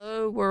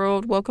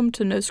world. Welcome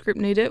to No Script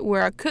Needed,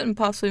 where I couldn't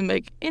possibly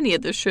make any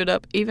of this shit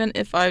up, even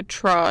if I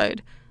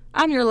tried.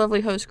 I'm your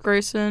lovely host,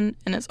 Grayson,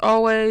 and as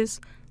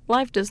always,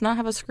 life does not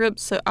have a script,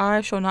 so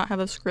I shall not have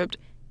a script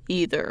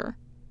either.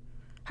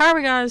 How are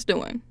we guys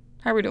doing?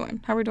 How are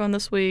we doing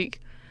this week?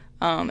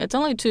 It's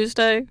only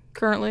Tuesday,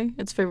 currently.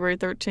 It's February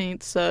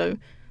 13th, so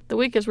the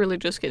week is really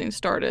just getting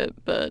started,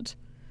 but,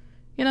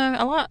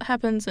 a lot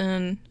happens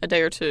in a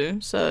day or two,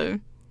 so,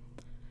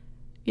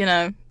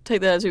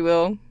 take that as you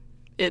will.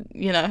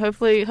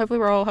 Hopefully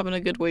we're all having a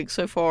good week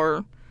so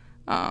far.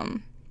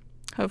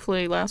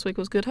 Hopefully last week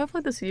was good.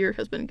 Hopefully this year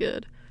has been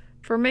good.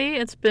 For me,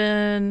 it's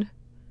been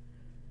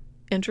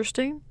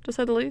interesting, to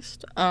say the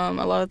least. A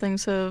lot of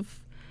things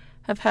have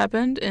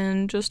happened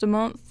in just a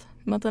month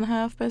and a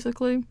half,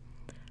 basically.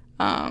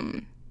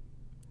 But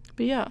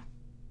yeah,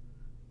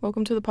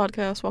 welcome to the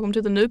podcast. Welcome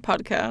to the new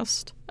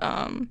podcast.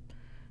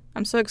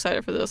 I'm so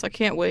excited for this. I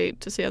can't wait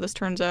to see how this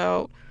turns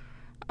out.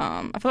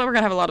 I feel like we're going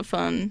to have a lot of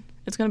fun.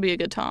 It's going to be a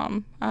good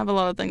time. I have a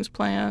lot of things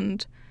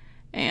planned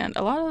and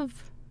a lot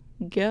of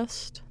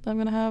guests that I'm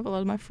going to have, a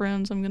lot of my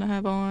friends I'm going to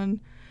have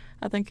on.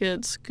 I think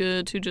it's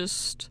good to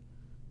just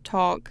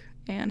talk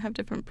and have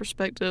different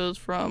perspectives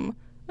from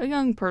a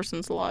young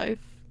person's life.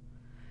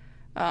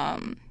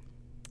 I've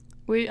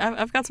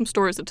got some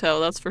stories to tell,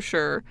 that's for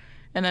sure,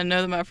 and I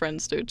know that my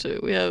friends do too.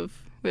 We have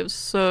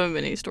so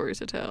many stories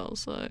to tell,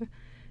 so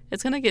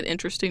it's going to get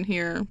interesting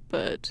here,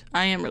 but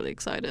I am really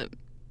excited.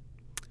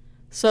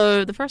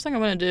 So the first thing I'm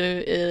going to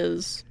do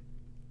is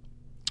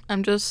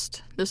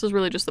this is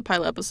really just the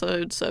pilot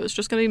episode, so it's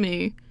just going to be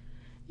me,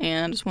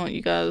 and I just want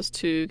you guys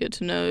to get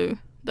to know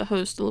the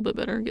host a little bit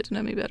better, get to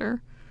know me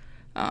better.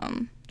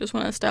 Just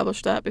want to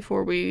establish that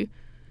before we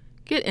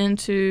get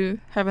into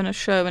having a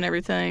show and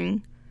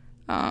everything.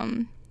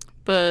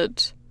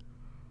 But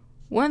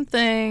one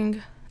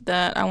thing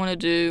that I want to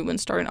do when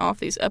starting off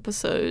these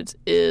episodes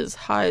is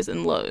highs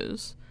and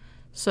lows.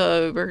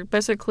 So we're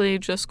basically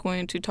just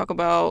going to talk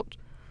about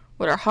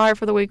what our high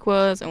for the week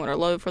was and what our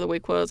low for the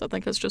week was. I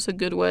think it's just a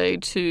good way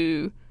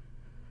to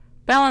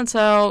balance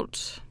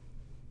out,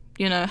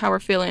 how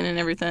we're feeling and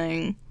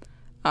everything.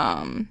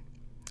 And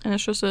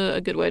it's just a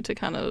good way to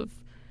kind of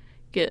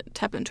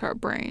tap into our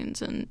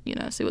brains and,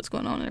 see what's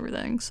going on and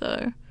everything.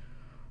 So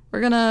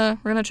we're gonna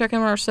check in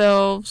on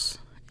ourselves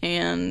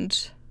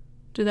and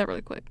do that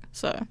really quick.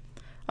 So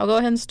I'll go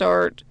ahead and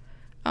start.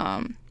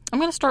 I'm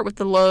gonna start with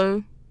the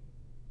low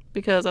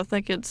because I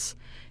think it's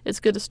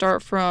good to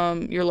start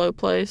from your low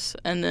place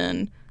and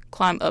then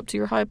climb up to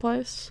your high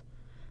place.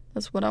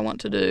 That's what I want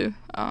to do.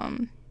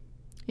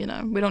 We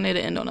don't need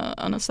to end on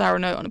a sour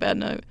note, on a bad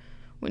note.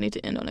 We need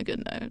to end on a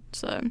good note.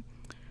 So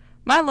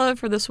my low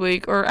for this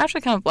week, or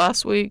actually kind of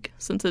last week,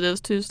 since it is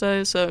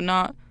Tuesday, so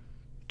not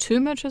too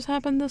much has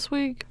happened this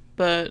week,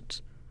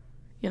 but,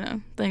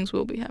 things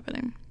will be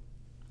happening.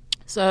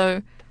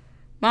 So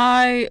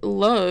my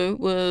low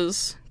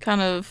was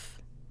kind of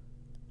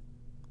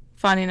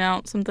finding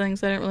out some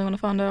things I didn't really want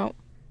to find out.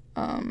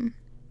 I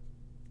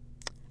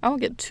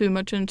won't get too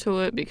much into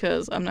it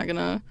because I'm not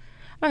gonna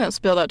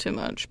spill that too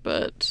much,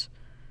 but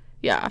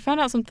yeah, I found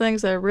out some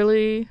things that I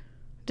really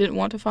didn't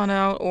want to find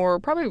out, or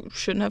probably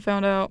shouldn't have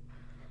found out.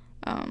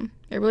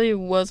 It really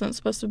wasn't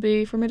supposed to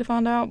be for me to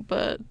find out,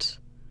 but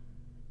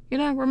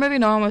we're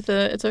moving on with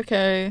it. It's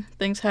okay.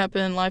 Things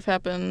happen. Life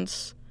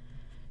happens.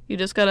 You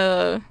just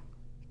gotta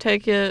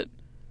take it,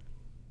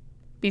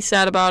 be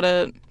sad about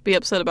it, be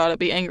upset about it,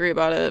 be angry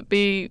about it,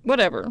 be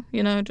whatever,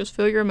 just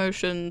feel your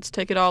emotions,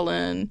 take it all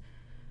in,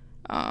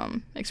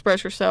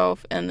 express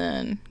yourself, and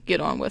then get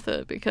on with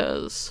it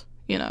because,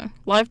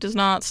 life does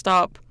not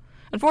stop.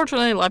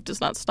 Unfortunately, life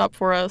does not stop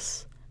for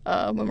us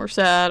when we're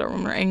sad or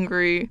when we're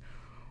angry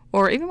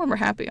or even when we're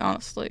happy,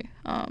 honestly.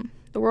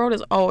 The world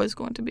is always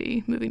going to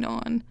be moving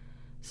on.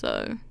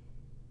 So,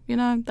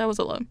 that was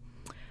a low.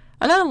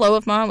 Another low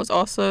of mine was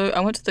also,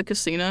 I went to the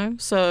casino.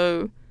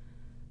 So,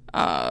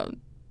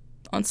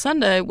 on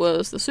Sunday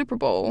was the Super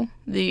Bowl.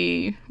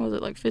 Was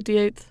it like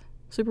 58th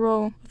Super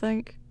Bowl, I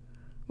think?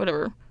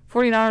 Whatever.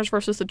 49ers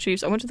versus the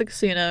Chiefs. I went to the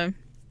casino.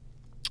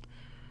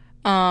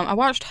 I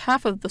watched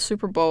half of the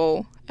Super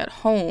Bowl at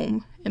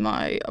home in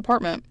my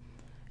apartment.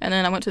 And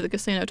then I went to the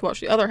casino to watch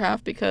the other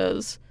half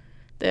because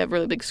they have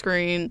really big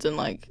screens and,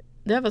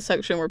 they have a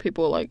section where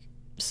people,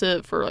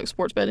 sit for,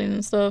 sports betting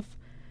and stuff.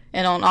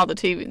 And on all the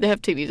TV, they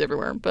have TVs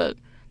everywhere, but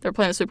they're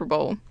playing the Super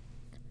Bowl.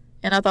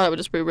 And I thought it would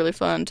just be really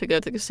fun to go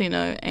to the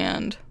casino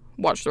and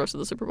watch the rest of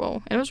the Super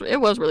Bowl. And it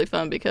was really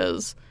fun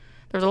because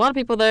there's a lot of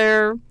people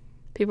there.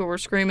 People were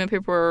screaming,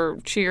 people were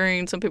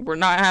cheering, some people were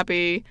not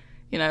happy.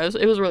 It was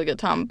a really good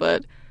time.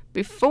 But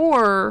as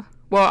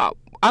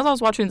I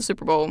was watching the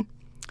Super Bowl,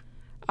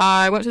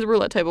 I went to the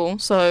roulette table.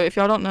 So if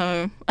y'all don't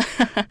know,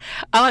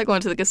 I like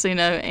going to the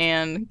casino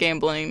and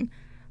gambling.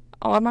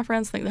 A lot of my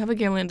friends think they have a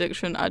gambling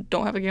addiction. I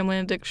don't have a gambling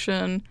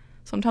addiction.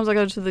 Sometimes I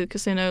go to the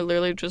casino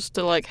literally just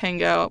to,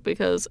 hang out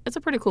because it's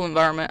a pretty cool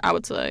environment, I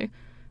would say.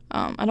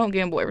 I don't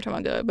gamble every time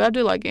I go, but I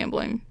do like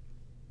gambling.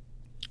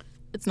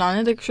 It's not an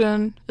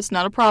addiction. It's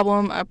not a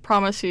problem. I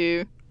promise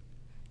you.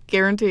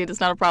 Guaranteed it's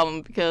not a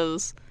problem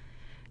because,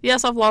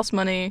 yes, I've lost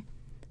money.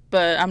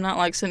 but I'm not,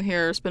 like, sitting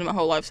here spending my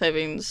whole life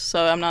savings,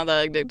 so I'm not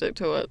that addicted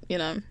to it,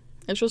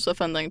 It's just a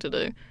fun thing to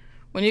do.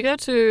 When you go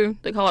to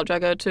the college I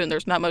go to and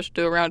there's not much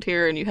to do around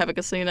here and you have a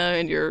casino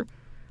and you're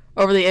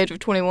over the age of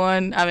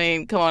 21, I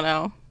mean, come on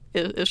now.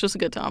 It's just a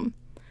good time.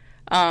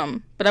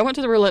 But I went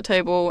to the roulette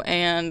table,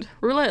 and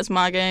roulette is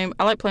my game.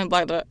 I like playing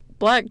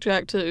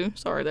blackjack too.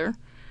 Sorry there.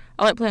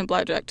 I like playing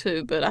blackjack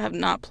too, but I have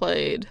not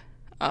played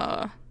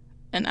an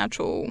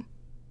actual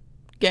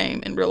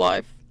game in real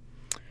life.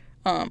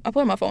 I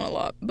play on my phone a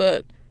lot,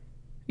 but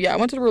yeah, I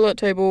went to the roulette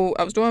table.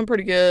 I was doing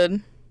pretty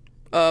good.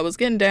 Was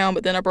getting down,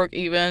 but then I broke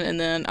even, and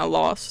then I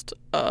lost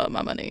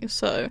my money.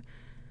 So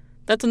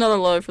that's another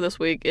low for this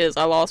week, is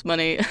I lost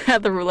money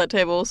at the roulette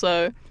table.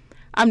 So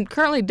I'm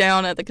currently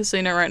down at the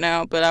casino right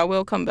now, but I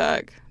will come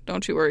back.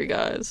 Don't you worry,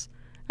 guys.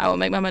 I will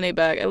make my money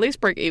back. At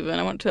least break even.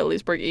 I want to at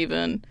least break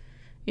even.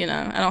 I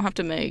don't have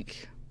to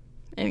make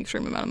an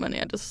extreme amount of money.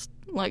 I just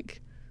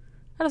like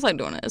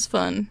doing it. It's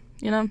fun,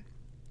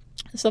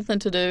 It's something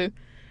to do.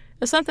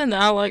 It's something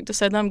that I like to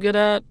say that I'm good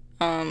at.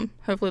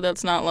 Hopefully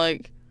that's not,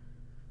 like,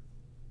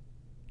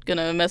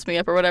 gonna mess me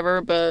up or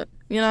whatever, but,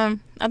 I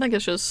think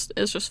it's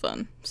just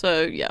fun.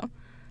 So, yeah.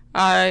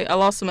 I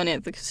lost some money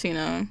at the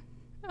casino,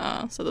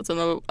 so that's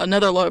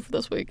another low for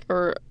this week,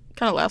 or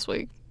kind of last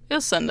week. It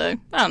was Sunday.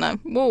 I don't know.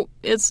 Well,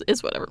 it's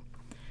whatever.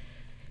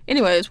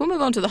 Anyways, we'll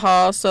move on to the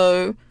high.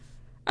 So,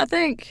 I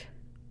think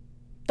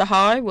the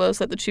high was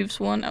that the Chiefs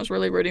won. I was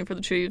really rooting for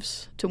the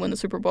Chiefs to win the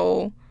Super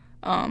Bowl.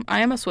 I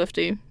am a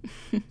Swiftie,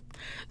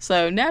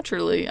 so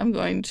naturally I'm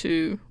going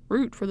to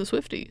root for the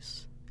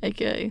Swifties,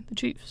 aka the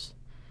Chiefs.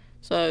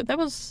 So that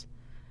was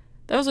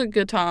a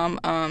good time.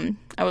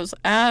 I was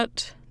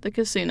at the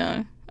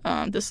casino.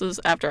 This is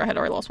after I had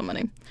already lost my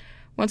money.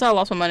 Once I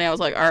lost my money, I was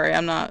like, all right,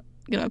 I'm not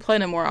gonna play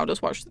anymore. I'll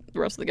just watch the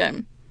rest of the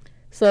game.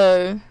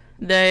 So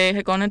they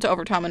had gone into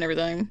overtime and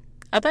everything.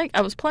 I think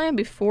I was playing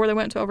before they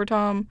went to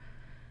overtime,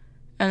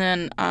 and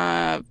then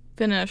I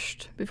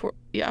finished before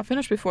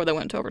they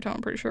went to overtime,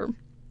 I'm pretty sure.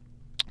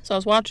 So I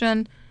was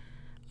watching.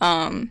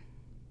 The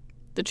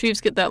Chiefs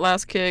get that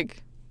last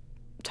kick,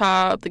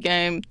 tie up the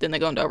game, then they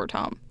go into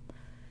overtime.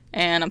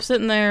 And I'm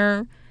sitting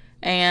there,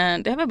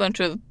 and they have a bunch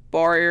of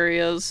bar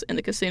areas in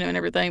the casino and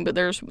everything, but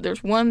there's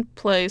one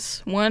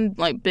place,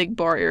 like big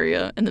bar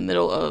area in the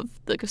middle of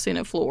the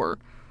casino floor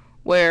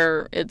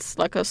where it's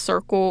like a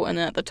circle, and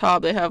then at the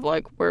top they have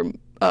like where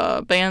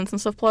bands and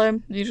stuff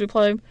usually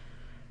play.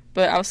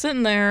 But I was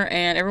sitting there,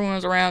 and everyone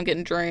was around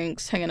getting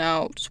drinks, hanging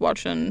out, just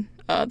watching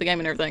the game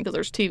and everything, because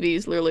there's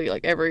TVs literally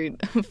like every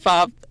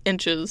 5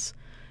 inches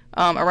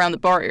around the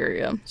bar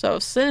area. So I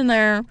was sitting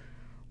there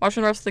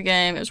watching the rest of the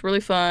game. It was really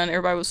fun.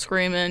 Everybody was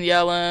screaming,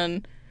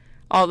 yelling,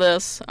 all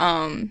this.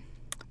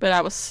 But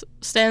I was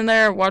standing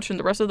there watching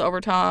the rest of the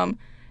overtime,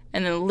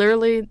 and then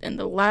literally in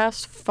the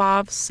last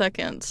 5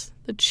 seconds,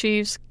 the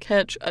Chiefs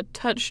get a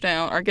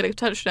touchdown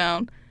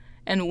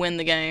and win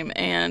the game.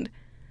 And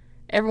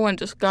everyone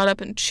just got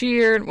up and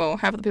cheered. Well,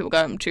 half of the people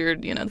got up and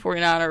cheered, the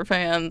 49er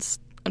fans.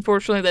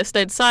 Unfortunately, they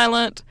stayed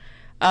silent.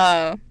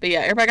 But yeah,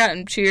 everybody got up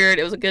and cheered.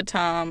 It was a good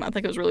time. I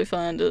think it was really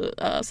fun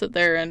to sit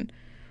there and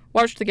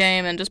watch the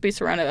game and just be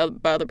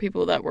surrounded by other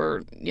people that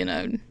were,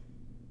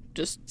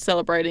 just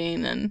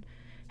celebrating and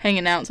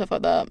hanging out and stuff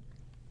like that.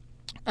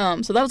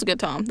 So that was a good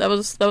time. That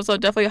was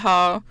definitely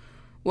how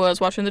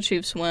was watching the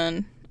Chiefs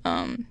win.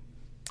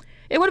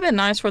 It would have been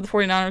nice for the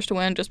 49ers to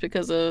win just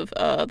because of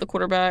the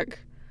quarterback.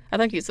 I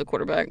think he's the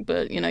quarterback,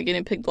 but,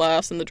 getting picked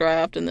last in the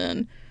draft and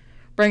then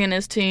bringing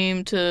his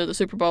team to the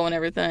Super Bowl and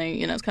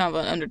everything, it's kind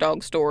of an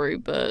underdog story,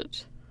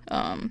 but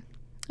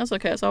that's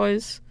okay. It's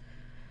always,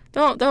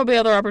 there'll be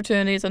other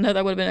opportunities. I know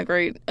that would have been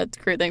a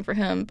great thing for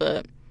him,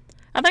 but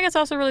I think it's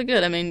also really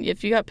good. I mean,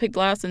 if you got picked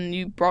last and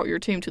you brought your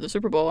team to the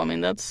Super Bowl, I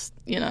mean, that's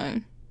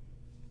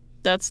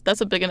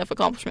a big enough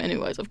accomplishment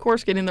anyways. Of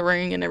course, getting the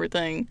ring and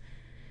everything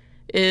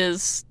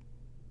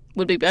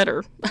would be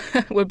better,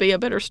 would be a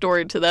better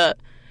story to that,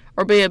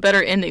 or be a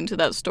better ending to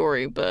that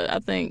story. But I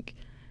think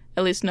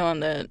at least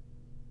knowing that,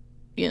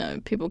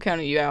 people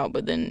counted you out,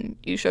 but then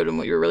you showed them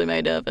what you were really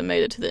made of and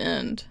made it to the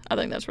end, I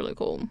think that's really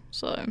cool.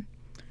 So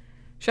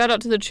shout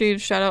out to the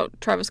Chiefs, shout out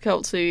Travis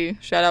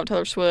Kelce, shout out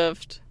Taylor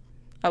Swift.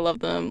 I love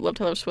them, love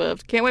Taylor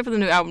Swift. Can't wait for the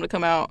new album to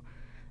come out.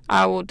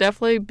 I will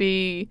definitely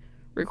be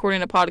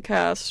recording a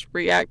podcast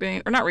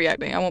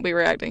I won't be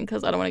reacting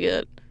because I don't want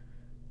to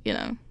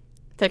get,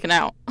 taken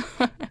out.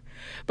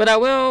 But I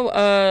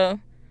will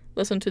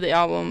listen to the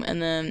album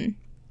and then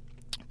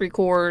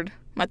record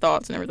my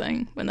thoughts and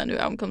everything when that new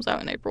album comes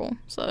out in April.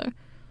 So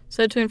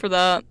stay tuned for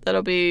that.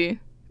 That'll be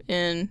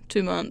in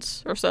 2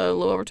 months or so, a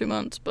little over 2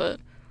 months, but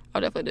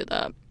I'll definitely do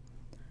that.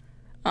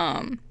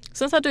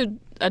 Since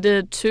I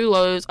did 2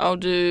 lows, I'll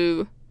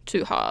do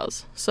 2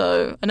 highs.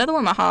 So another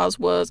one of my highs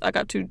was I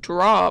got to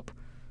drop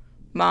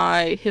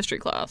my history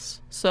class.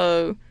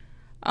 So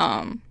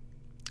I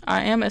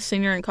am a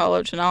senior in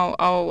college, and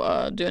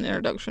I'll do an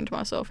introduction to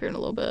myself here in a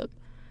little bit.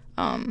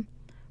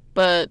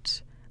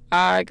 But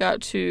I got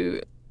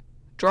to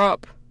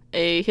drop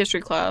a history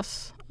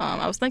class.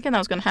 I was thinking I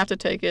was going to have to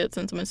take it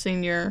since I'm a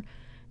senior,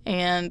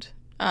 and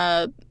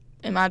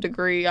in my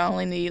degree, I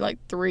only need like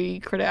 3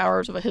 credit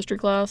hours of a history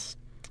class.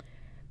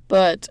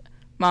 But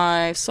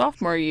my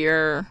sophomore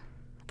year,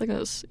 I think it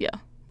was,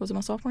 was it my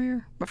sophomore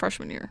year? My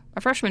freshman year.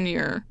 My freshman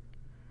year,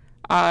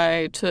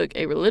 I took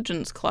a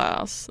religions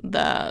class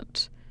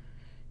that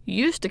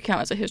used to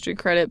count as a history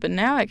credit, but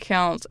now it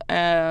counts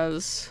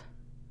as,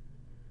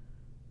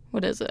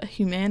 what is it,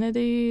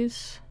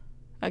 humanities,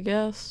 I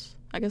guess.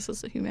 I guess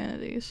it's the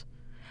humanities.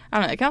 I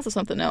don't know, it counts as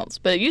something else,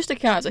 but it used to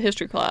count as a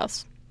history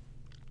class.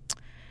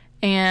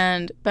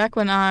 And back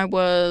when I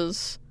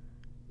was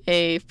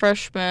a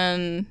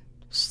freshman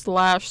 /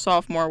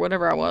 sophomore,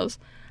 whatever I was,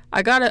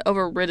 I got it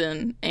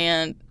overridden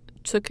and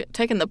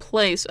taken the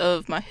place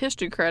of my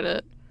history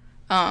credit.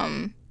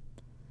 And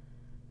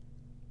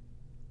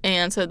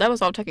so that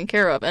was all taken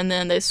care of. And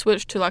then they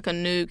switched to like a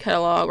new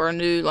catalog or a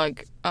new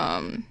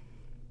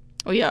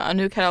a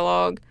new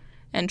catalog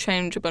and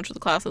changed a bunch of the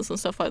classes and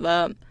stuff like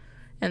that.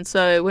 And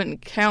so it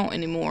wouldn't count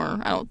anymore,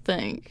 I don't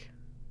think.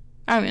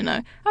 I don't even know.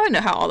 I don't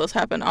know how all this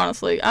happened,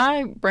 honestly.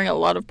 I bring a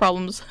lot of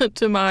problems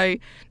to my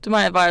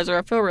advisor.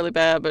 I feel really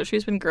bad, but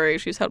she's been great.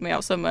 She's helped me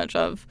out so much.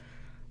 I've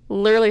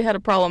literally had a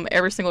problem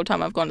every single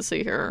time I've gone to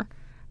see her.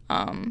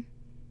 Let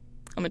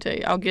me tell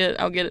you, I'll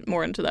get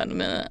more into that in a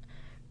minute.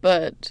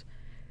 But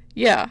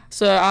yeah,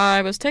 so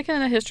I was taking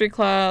a history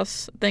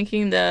class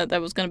thinking that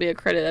was going to be a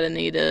credit that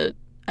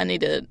I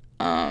needed.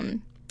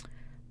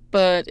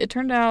 But it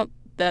turned out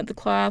that the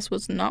class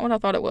was not what I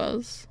thought it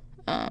was.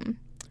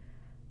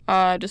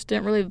 I just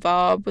didn't really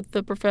vibe with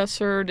the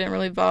professor, didn't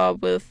really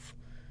vibe with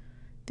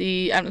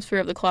the atmosphere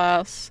of the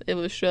class. It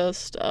was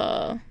just,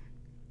 I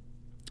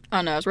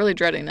don't know, I was really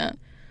dreading it.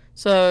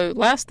 So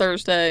last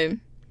Thursday,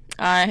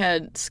 I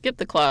had skipped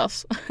the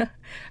class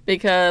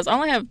because I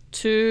only have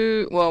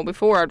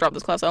before I dropped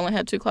this class, I only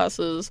had 2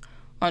 classes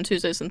on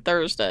Tuesdays and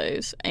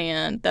Thursdays,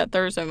 and that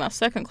Thursday my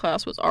second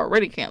class was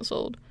already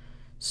canceled.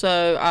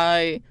 So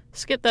I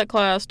skipped that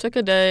class, took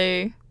a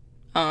day,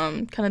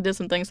 kind of did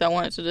some things that I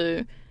wanted to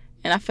do,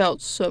 and I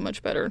felt so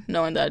much better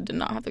knowing that I did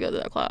not have to go to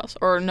that class,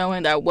 or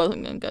knowing that I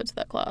wasn't going to go to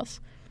that class.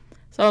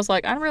 So I was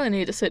like, I really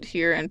need to sit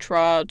here and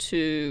try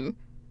to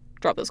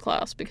drop this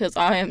class because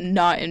I am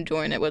not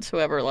enjoying it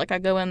whatsoever. Like, I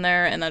go in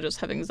there and I just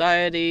have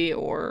anxiety,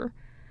 or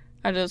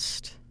I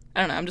don't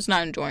know, I'm just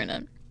not enjoying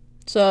it.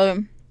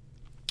 So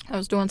I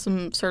was doing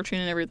some searching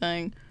and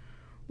everything,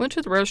 went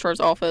to the registrar's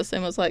office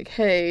and was like,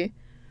 hey,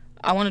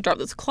 I want to drop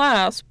this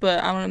class,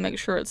 but I want to make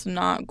sure it's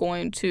not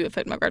going to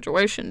affect my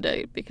graduation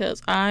date because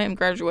I am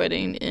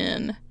graduating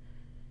in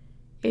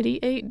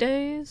 88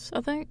 days,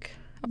 I think.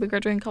 I'll be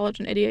graduating college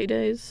in 88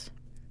 days,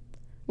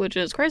 which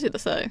is crazy to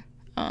say.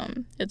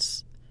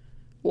 It's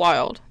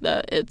wild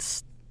that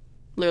it's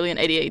literally in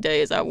 88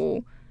 days I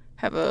will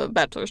have a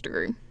bachelor's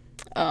degree.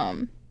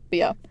 But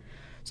yeah.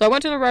 So I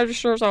went to the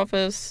registrar's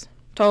office,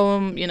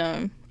 told them,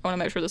 I want to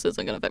make sure this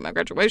isn't going to affect my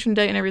graduation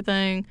date and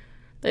everything.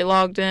 They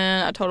logged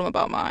in. I told them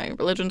about my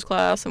religions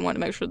class and wanted to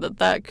make sure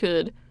that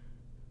could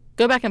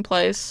go back in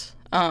place,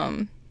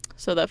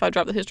 so that if I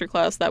dropped the history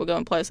class, that would go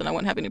in place and I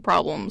wouldn't have any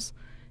problems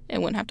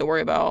and wouldn't have to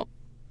worry about,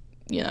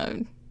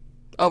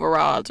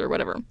 overrides or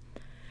whatever.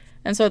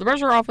 And so the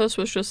registrar office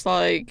was just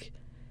like,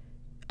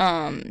 we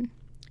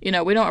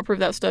don't approve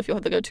that stuff. You'll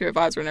have to go to your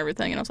advisor and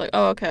everything. And I was like,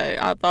 oh, okay.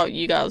 I thought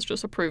you guys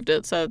just approved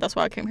it, so that's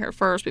why I came here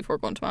first before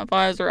going to my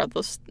advisor. I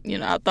thought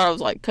I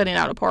was like cutting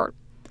out a part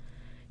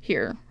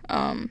here.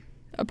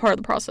 A part of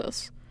the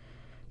process.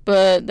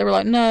 But they were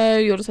like, no,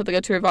 you'll just have to go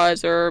to your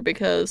advisor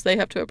because they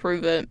have to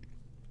approve it.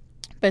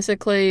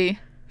 Basically,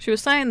 she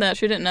was saying that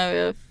she didn't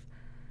know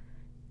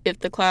if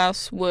the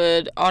class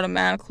would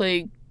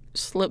automatically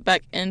slip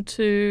back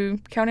into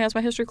counting as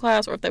my history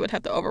class or if they would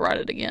have to override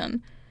it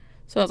again.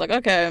 So I was like,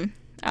 okay,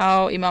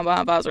 I'll email my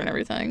advisor and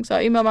everything. So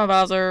I emailed my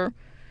advisor.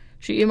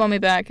 She emailed me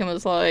back and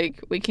was like,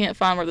 we can't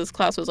find where this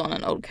class was on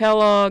an old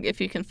catalog.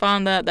 If you can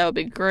find that would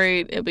be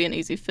great. It'll be an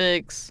easy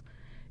fix.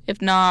 If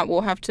not,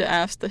 we'll have to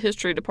ask the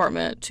history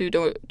department to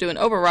do an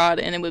override,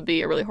 and it would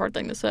be a really hard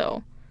thing to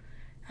sell.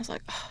 I was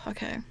like, oh,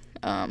 okay.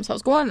 So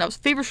I was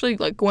feverishly,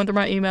 going through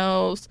my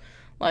emails,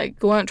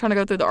 trying to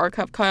go through the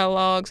archive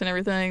catalogs and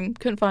everything.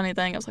 Couldn't find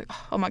anything. I was like,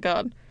 oh my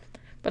God.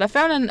 But I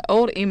found an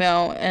old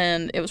email,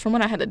 and it was from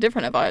when I had a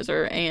different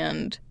advisor,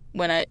 and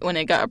when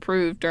it got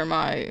approved during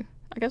my,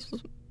 I guess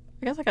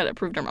I got it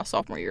approved during my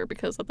sophomore year,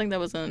 because I think that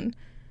was in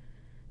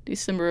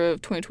December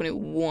of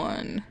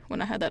 2021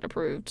 when I had that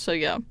approved. So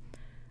yeah.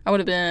 I would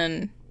have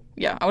been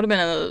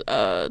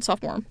a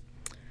sophomore.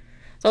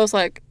 So I was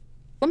like,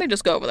 let me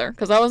just go over there.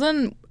 Because I was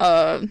in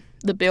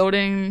the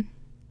building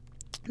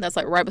that's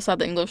right beside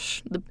the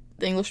English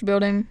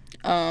building.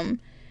 And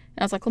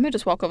I was like, let me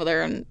just walk over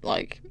there and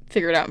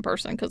figure it out in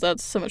person. Because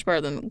that's so much better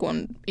than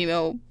going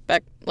emailing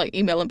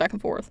back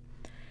and forth.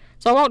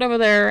 So I walked over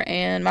there,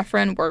 and my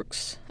friend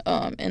works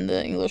in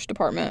the English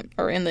department,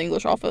 or in the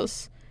English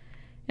office.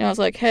 And I was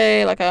like,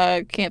 hey,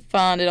 I can't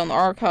find it on the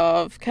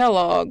archive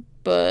catalog,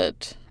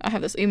 but I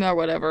have this email or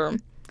whatever.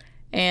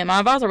 And my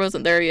advisor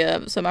wasn't there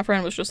yet, so my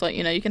friend was just like,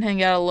 you can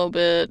hang out a little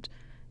bit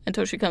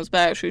until she comes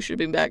back. She should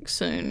be back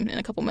soon, in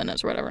a couple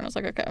minutes or whatever. And I was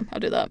like, okay, I'll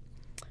do that.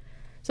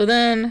 So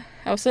then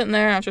I was sitting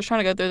there, and I was just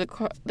trying to go through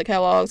the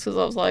catalogs, because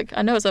I was like,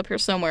 I know it's up here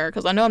somewhere,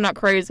 because I know I'm not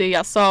crazy.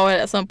 I saw it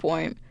at some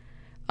point.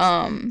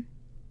 But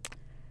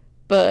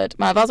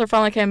my advisor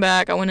finally came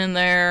back. I went in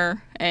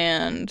there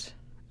and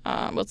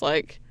was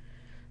like,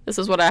 this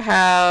is what I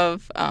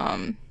have.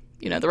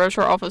 The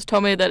registrar office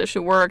told me that it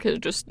should work.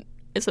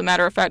 It's a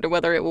matter of fact of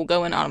whether it will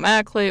go in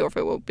automatically or if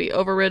it will be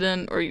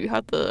overridden, or you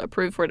have to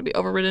approve for it to be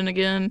overridden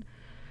again.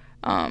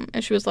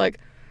 And she was like,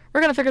 we're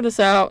going to figure this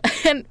out.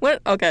 And one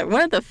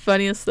of the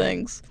funniest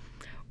things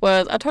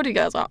was, I told you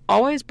guys, I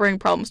always bring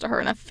problems to her,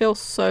 and I feel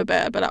so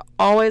bad, but I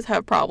always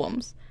have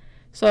problems.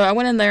 So I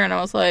went in there and I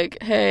was like,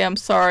 hey, I'm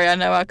sorry, I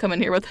know I come in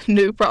here with a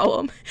new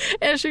problem.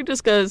 And she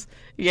just goes,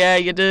 yeah,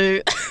 you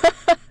do.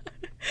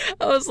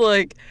 I was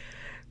like,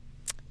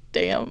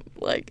 damn,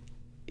 like,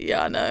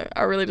 yeah, I know.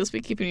 I really just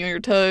be keeping you on your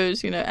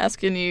toes,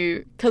 asking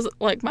you, because,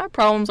 like, my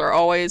problems are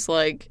always,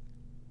 like,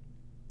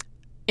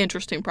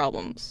 interesting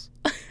problems.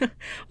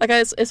 Like,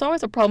 it's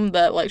always a problem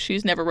that, like,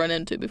 she's never run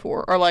into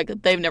before, or, like,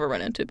 they've never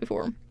run into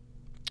before.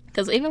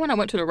 Because even when I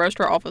went to the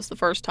registrar office the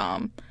first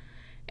time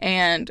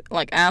and,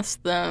 like,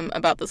 asked them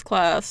about this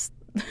class,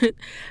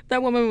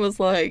 that woman was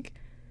like,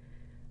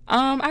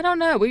 I don't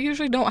know, we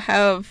usually don't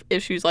have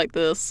issues like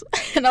this.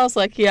 And I was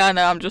like, yeah, I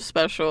know, I'm just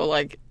special.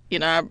 Like,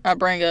 I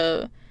bring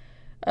a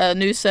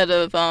new set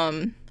of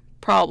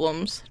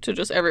problems to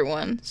just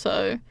everyone.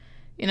 So,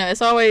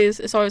 it's always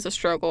a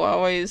struggle. I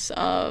always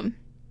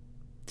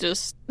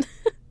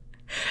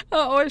I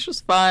always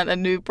just find a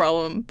new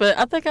problem. But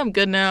I think I'm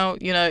good now.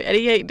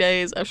 88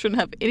 days. I shouldn't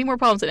have any more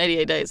problems in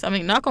 88 days. I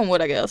mean, knock on wood,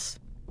 I guess.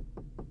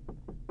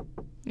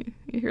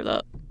 You hear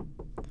that?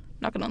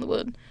 Knocking on the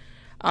wood.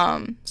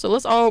 So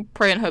let's all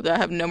pray and hope that I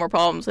have no more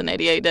problems in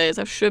 88 days.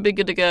 I should be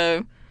good to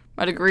go.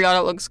 My degree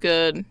audit looks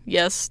good.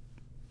 Yes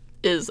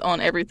is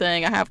on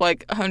everything. I have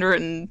like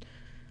 100 and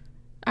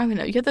I don't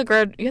know. You have to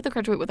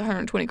graduate with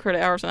 120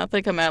 credit hours, and I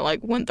think I'm at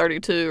like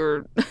 132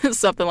 or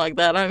something like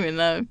that. I don't even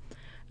know.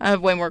 I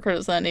have way more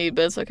credits than I need,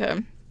 but it's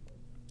okay.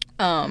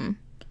 But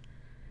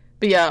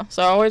yeah,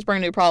 so I always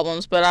bring new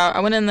problems. But I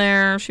went in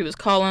there. She was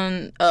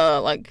calling,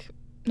 like,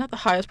 not the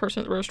highest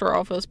person at the registrar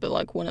office, but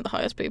like one of the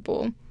highest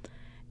people,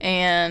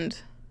 and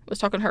was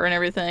talking to her and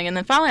everything. And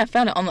then finally, I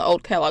found it on the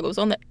old catalog. It was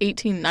on the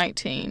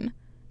 1819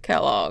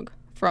 catalog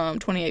from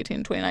 2018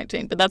 to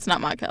 2019, but that's not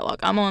my catalog.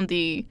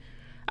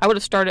 I would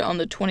have started on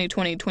the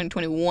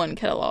 2020-2021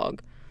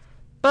 catalog.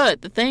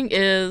 But the thing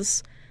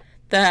is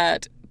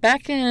that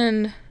back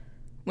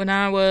when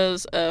I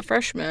was a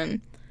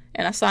freshman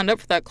and I signed up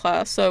for that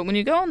class, so when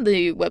you go on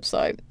the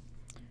website,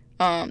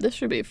 this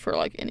should be for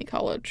like any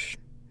college.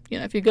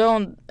 If you go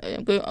on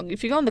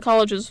the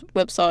college's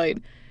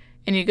website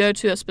and you go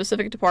to a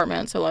specific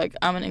department, so like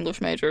I'm an English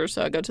major,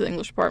 so I go to the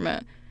English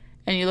department,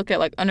 and you look at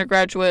like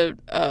undergraduate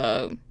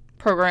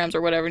programs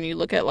or whatever, and you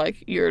look at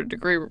like your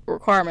degree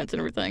requirements and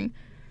everything,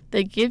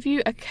 they give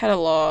you a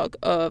catalog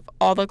of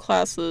all the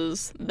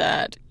classes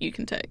that you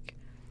can take.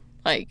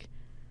 Like,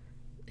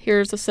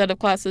 here's a set of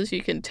classes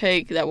you can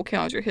take that will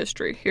count as your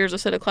history. Here's a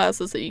set of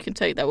classes that you can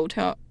take that will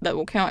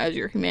count as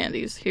your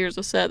humanities. Here's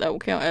a set that will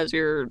count as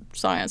your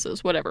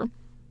sciences, whatever.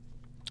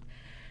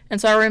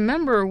 And so I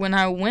remember when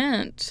I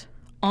went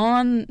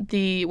on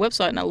the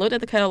website and I looked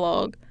at the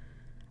catalog,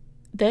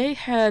 they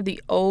had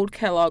the old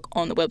catalog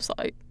on the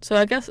website. So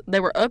I guess they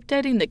were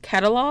updating the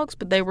catalogs,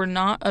 but they were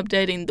not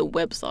updating the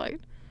website.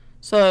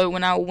 So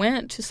when I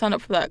went to sign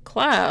up for that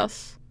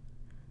class,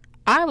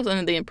 I was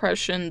under the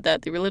impression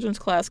that the religions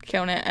class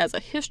counted as a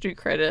history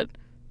credit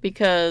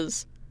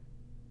because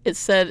it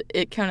said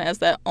it counted as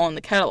that on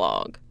the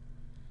catalog.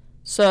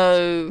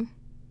 So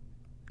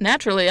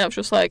naturally, I was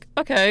just like,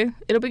 okay,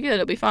 it'll be good,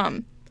 it'll be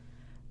fine.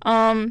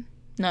 No,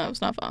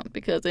 it's not fine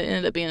because it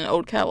ended up being an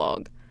old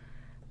catalog.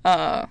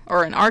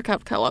 Or an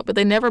archive catalog, but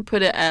they never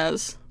put it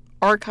as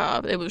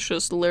archive. It was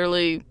just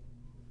literally,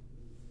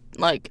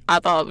 like, I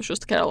thought it was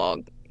just a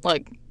catalog,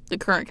 like the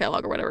current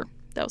catalog or whatever.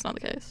 That was not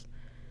the case.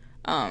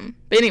 But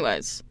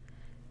anyways,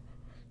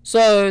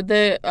 so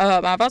my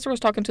advisor was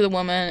talking to the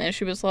woman, and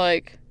she was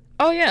like,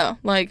 oh yeah,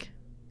 like,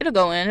 it'll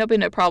go in, it'll be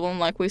no problem.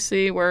 Like, we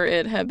see where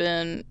it had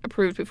been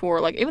approved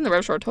before. Like, even the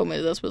registrar told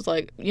me this was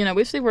like,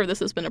 we see where this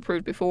has been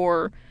approved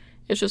before.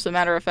 It's just a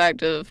matter of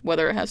fact of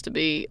whether it has to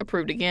be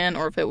approved again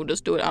or if it will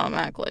just do it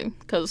automatically.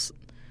 Because,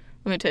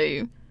 let me tell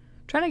you,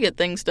 trying to get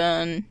things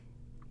done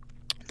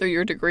through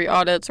your degree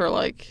audits or,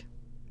 like,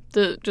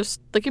 the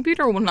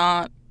computer will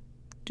not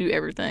do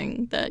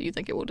everything that you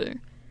think it will do.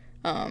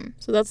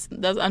 So that's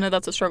I know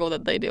that's a struggle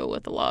that they deal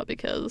with a lot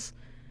because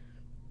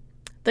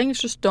things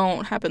just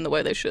don't happen the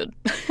way they should.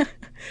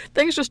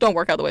 Things just don't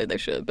work out the way they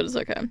should, but it's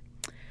okay.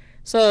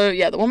 So,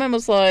 yeah, the woman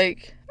was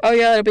like, oh,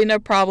 yeah, it'll be no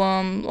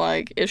problem.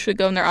 Like, it should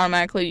go in there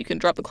automatically. You can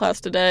drop the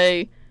class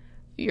today.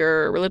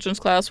 Your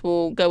religions class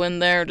will go in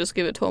there. Just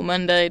give it till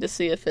Monday to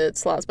see if it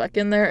slides back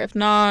in there. If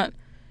not,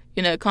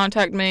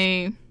 contact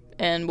me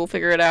and we'll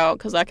figure it out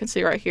because I can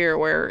see right here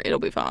where it'll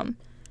be fine.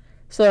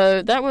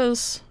 So that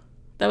was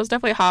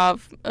definitely a high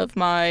of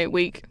my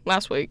week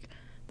last week.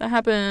 That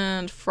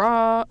happened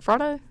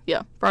Friday?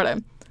 Yeah,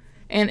 Friday.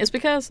 And it's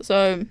because,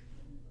 so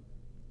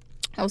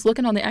I was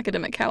looking on the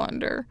academic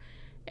calendar,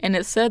 and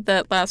it said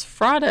that last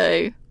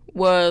Friday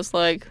was,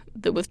 like,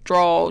 the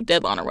withdrawal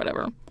deadline or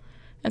whatever.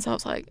 And so I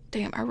was like,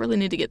 damn, I really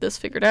need to get this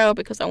figured out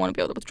because I want to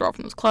be able to withdraw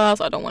from this class.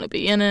 I don't want to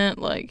be in it.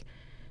 Like,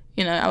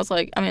 you know, I was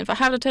like, I mean, if I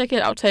have to take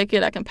it, I'll take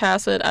it. I can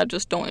pass it. I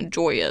just don't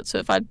enjoy it. So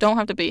if I don't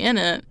have to be in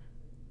it,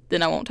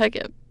 then I won't take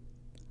it.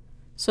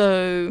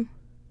 So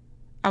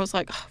I was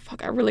like, oh,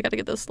 fuck, I really got to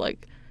get this,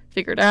 like,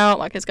 figured out.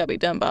 Like, it's got to be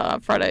done by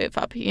Friday at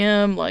 5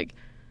 p.m. Like,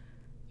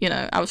 you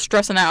know, I was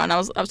stressing out. And I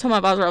was telling my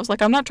advisor, I was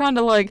like, I'm not trying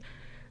to, like,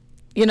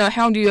 you know,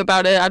 hound you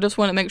about it. I just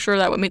want to make sure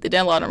that I would meet the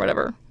deadline or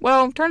whatever.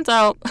 Well, turns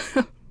out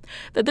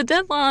that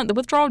the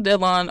withdrawal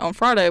deadline on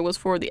Friday was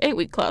for the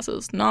 8-week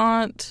classes,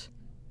 not,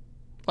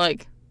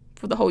 like,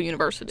 for the whole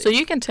university. So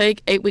you can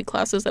take 8-week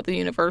classes at the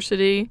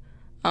university.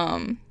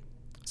 So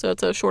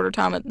it's a shorter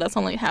time. That's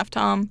only half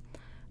time.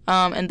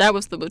 And that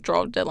was the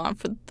withdrawal deadline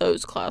for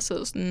those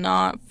classes,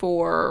 not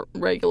for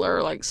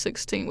regular, like,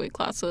 16-week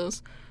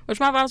classes. Which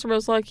my advisor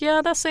was like,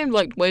 yeah, that seemed,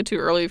 like, way too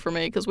early for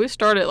me. Because we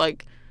started,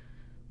 like,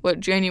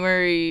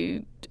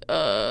 January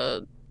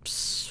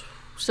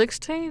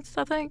 16th,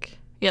 I think?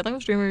 Yeah, I think it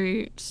was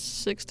January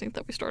 16th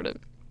that we started.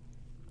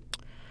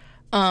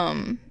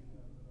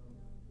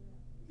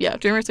 Yeah,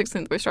 January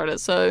 16th we started.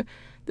 So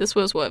this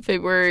was,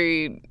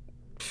 February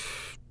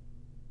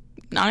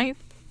 9th?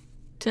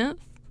 10th?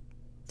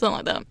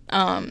 Something like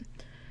that.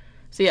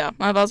 So yeah,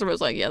 my advisor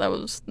was like, yeah,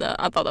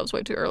 I thought that was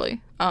way too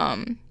early.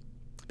 But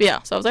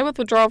yeah, so I was able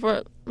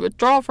to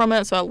withdraw from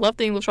it. So I left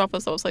the English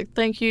office. I was like,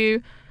 thank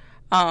you.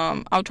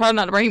 I'll try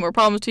not to bring any more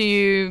problems to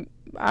you.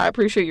 I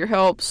appreciate your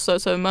help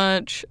so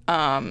much.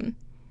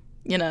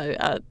 You know,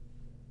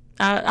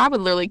 I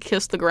would literally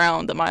kiss the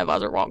ground that my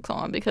advisor walks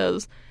on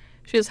because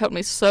she has helped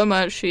me so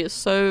much. She is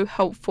so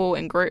helpful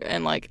and great,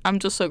 and, like, I'm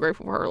just so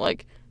grateful for her.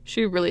 Like,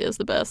 she really is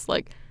the best.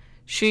 Like,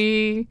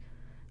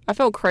 I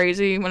feel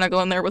crazy when I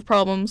go in there with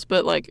problems,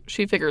 but, like,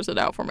 she figures it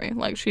out for me.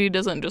 Like, she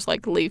doesn't just,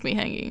 like, leave me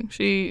hanging.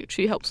 She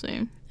helps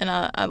me, and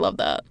I love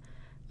that.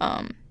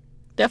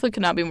 Definitely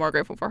could not be more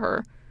grateful for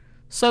her.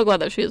 So glad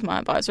that she is my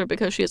advisor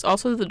because she is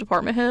also the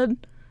department head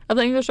of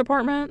the English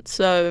department,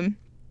 so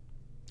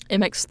it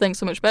makes things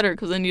so much better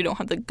because then you don't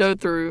have to go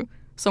through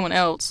someone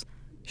else.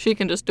 She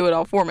can just do it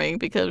all for me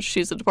because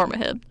she's the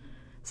department head.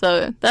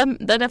 So that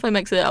definitely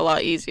makes it a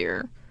lot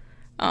easier.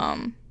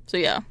 So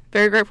yeah,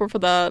 very grateful for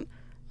that.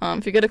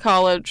 If you go to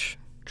college,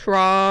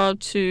 try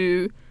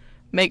to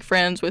make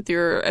friends with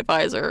your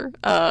advisor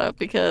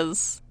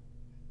because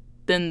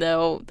then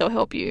they'll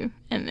help you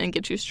and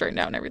get you straightened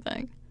out and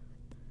everything.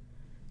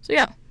 So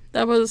yeah,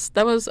 that was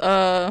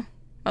my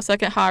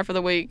second high for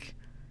the week.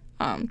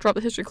 Dropped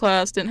the history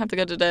class, didn't have to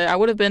go today. I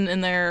would have been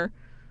in there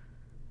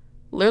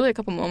literally a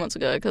couple moments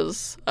ago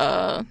because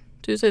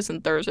Tuesdays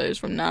and Thursdays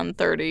from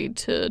 9:30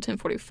 to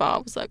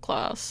 10:45 was that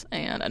class,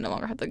 and I no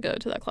longer have to go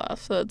to that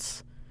class. So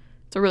it's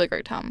a really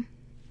great time.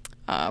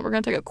 We're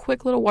going to take a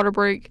quick little water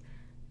break,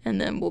 and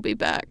then we'll be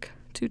back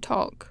to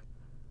talk.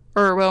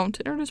 To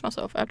introduce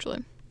myself,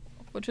 actually,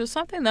 which is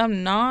something that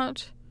I'm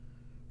not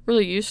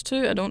really used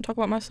to. I don't talk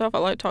about myself. I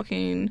like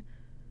talking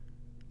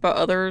about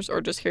others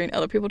or just hearing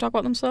other people talk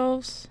about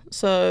themselves.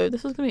 So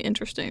this is going to be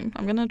interesting.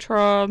 I'm going to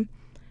try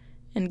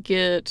and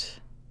get,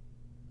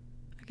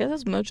 I guess,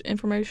 as much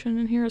information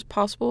in here as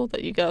possible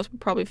that you guys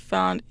would probably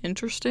find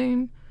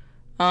interesting.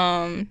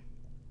 I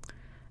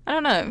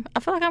don't know. I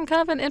feel like I'm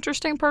kind of an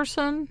interesting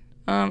person.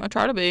 I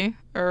try to be,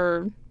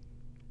 or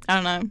I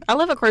don't know. I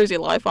live a crazy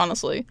life,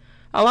 honestly.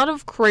 A lot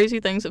of crazy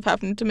things have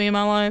happened to me in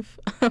my life.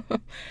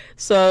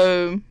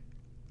 So,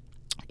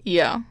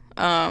 yeah.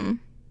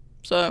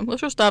 So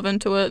let's just dive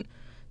into it.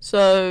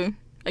 So,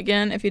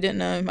 again, if you didn't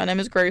know, my name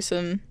is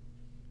Grayson.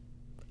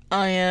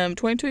 I am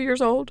 22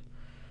 years old.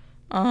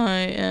 I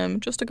am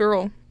just a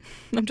girl.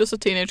 I'm just a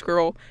teenage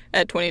girl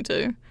at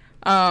 22.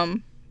 But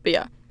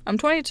yeah, I'm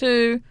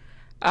 22.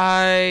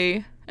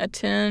 I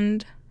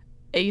attend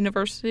a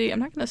university. I'm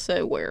not going to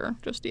say where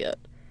just yet.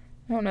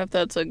 I don't know if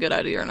that's a good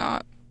idea or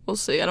not. We'll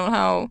see. I don't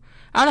know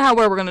how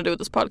well we're going to do with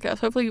this podcast.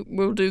 Hopefully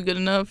we'll do good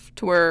enough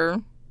to where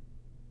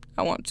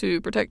I want to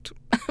protect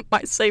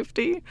my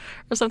safety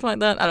or something like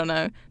that. I don't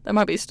know. That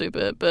might be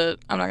stupid, but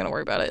I'm not going to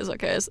worry about it. It's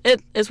okay.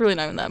 It's really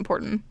not even that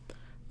important.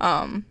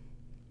 But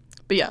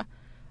yeah,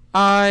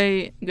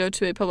 I go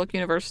to a public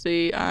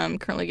university. I'm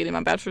currently getting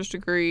my bachelor's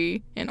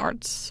degree in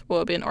arts. Well,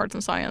 it'll be an arts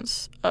and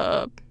science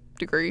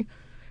degree.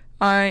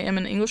 I am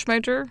an English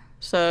major,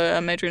 so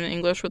I'm majoring in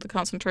English with a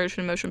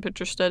concentration in motion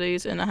picture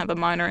studies, and I have a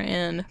minor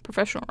in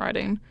professional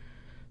writing.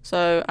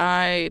 So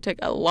I take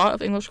a lot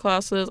of English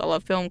classes. I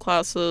love film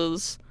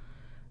classes.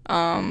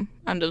 I'm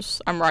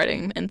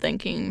writing and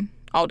thinking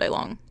all day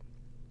long.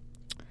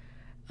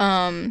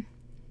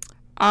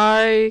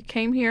 I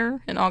came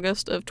here in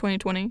August of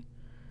 2020,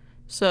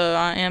 so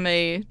I am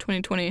a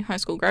 2020 high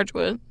school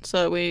graduate.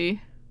 So we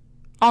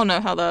all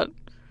know how that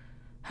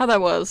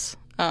was.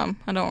 I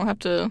don't have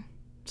to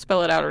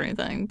spell it out or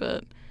anything,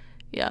 but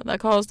yeah, that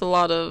caused a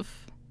lot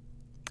of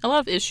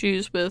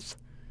issues with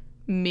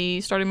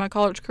me starting my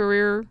college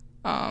career.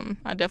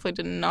 I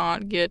definitely did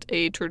not get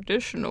a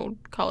traditional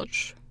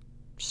college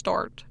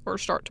start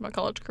to my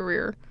college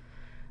career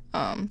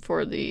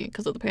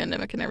because of the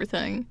pandemic and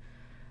everything,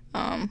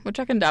 which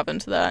I can dive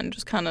into that and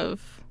just kind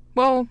of,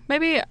 well,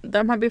 maybe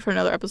that might be for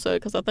another episode,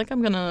 because I think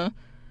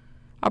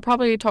I'll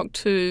probably talk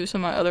to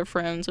some of my other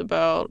friends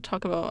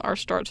talk about our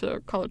start to our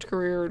college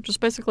career, just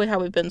basically how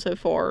we've been so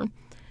far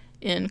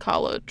in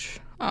college,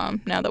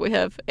 now that we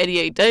have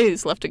 88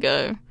 days left to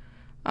go,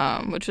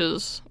 which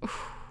is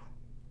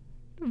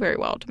very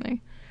wild to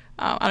me.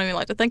 I don't even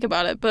like to think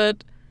about it,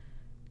 but,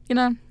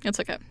 it's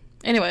okay.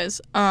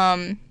 Anyways,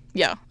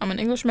 yeah, I'm an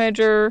English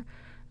major,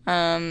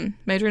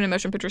 majoring in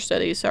motion picture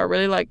studies, so I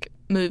really like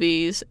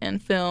movies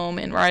and film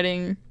and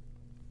writing.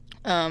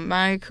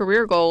 My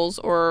career goals,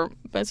 or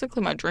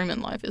basically my dream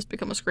in life, is to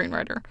become a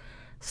screenwriter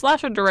 /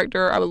 a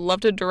director. I would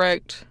love to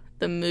direct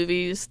the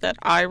movies that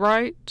I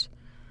write,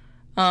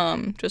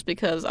 just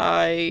because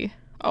I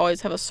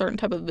always have a certain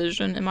type of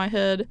vision in my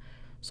head.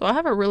 So I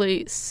have a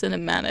really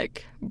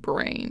cinematic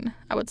brain,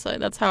 I would say.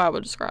 That's how I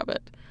would describe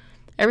it.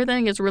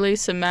 Everything is really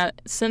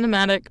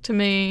cinematic to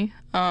me.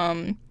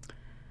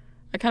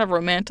 I kind of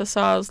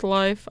romanticize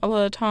life a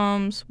lot of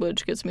times,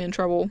 which gets me in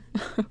trouble.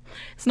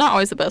 It's not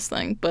always the best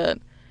thing, but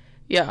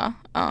yeah,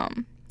 I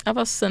have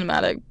a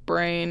cinematic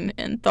brain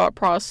and thought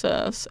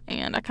process,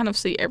 and I kind of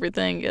see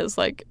everything as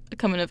like a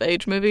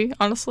coming-of-age movie,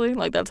 honestly.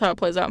 Like, that's how it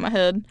plays out in my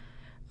head.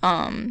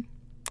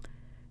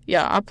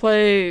 Yeah,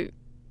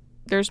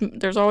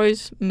 there's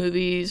always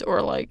movies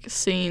or like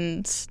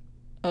scenes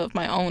of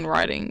my own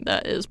writing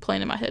that is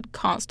playing in my head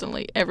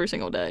constantly, every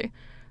single day.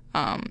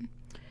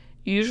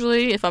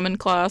 Usually, if I'm in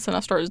class and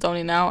I start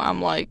zoning out,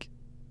 I'm like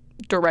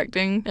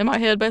directing in my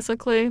head,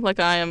 basically. Like,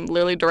 I am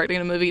literally directing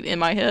a movie in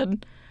my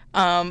head.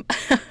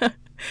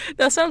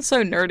 That sounds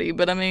so nerdy,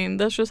 but I mean,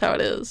 that's just how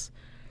it is.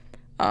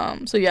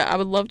 So yeah, I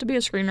would love to be a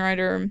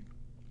screenwriter.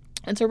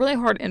 It's a really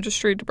hard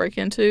industry to break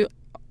into,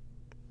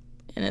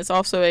 and it's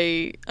also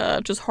a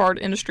just hard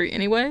industry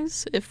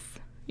anyways, if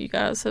you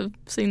guys have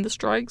seen the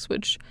strikes,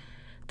 which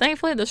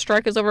thankfully the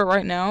strike is over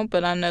right now,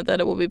 but I know that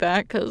it will be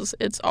back because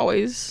it's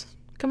always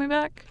coming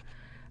back.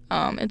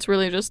 It's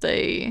really just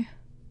a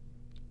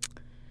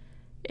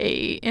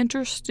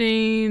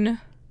interesting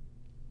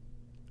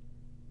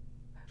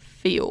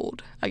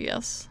field, I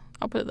guess.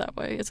 I'll put it that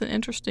way. It's an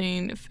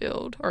interesting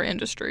field or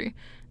industry,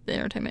 the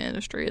entertainment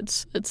industry.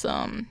 It's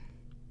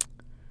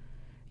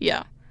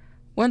yeah.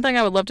 One thing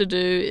I would love to do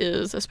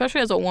is,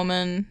 especially as a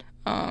woman,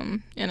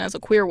 and as a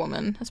queer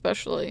woman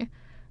especially,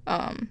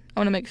 I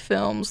want to make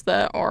films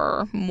that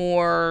are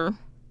more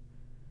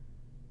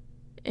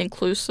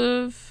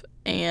inclusive,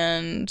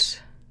 and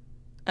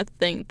I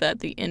think that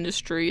the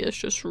industry is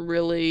just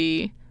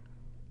really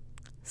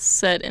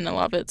set in a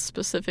lot of its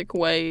specific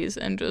ways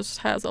and just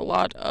has a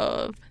lot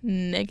of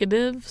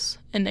negatives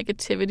and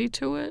negativity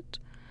to it,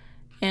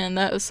 and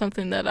that is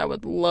something that I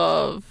would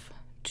love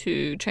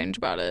to change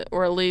about it,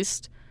 or at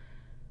least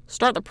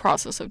start the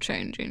process of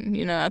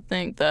changing. I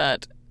think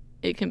that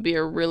it can be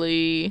a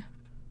really,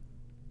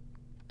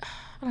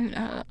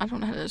 I don't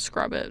know how to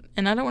describe it,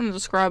 and I don't want to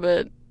describe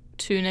it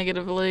too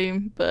negatively,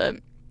 but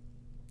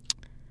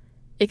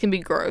it can be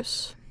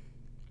gross.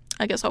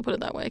 I guess I'll put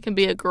it that way. It can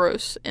be a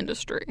gross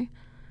industry,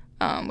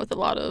 with a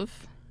lot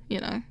of,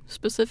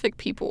 specific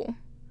people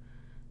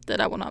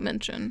that I will not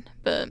mention.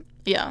 But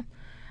yeah,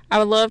 I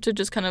would love to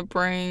just kind of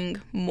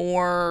bring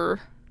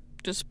more,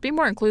 just be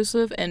more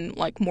inclusive and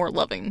like more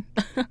loving.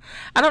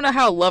 I don't know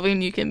how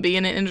loving you can be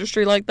in an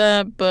industry like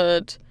that,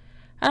 but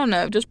I don't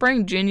know, just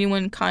bring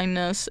genuine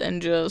kindness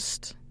and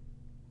just,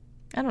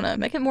 I don't know,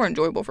 make it more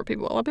enjoyable for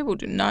people. A lot of people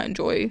do not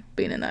enjoy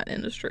being in that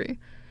industry.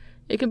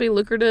 It can be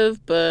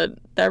lucrative, but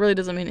that really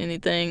doesn't mean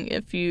anything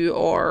if you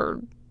are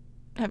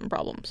having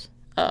problems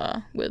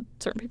with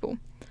certain people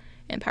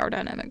and power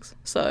dynamics.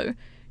 So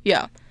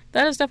yeah,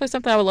 that is definitely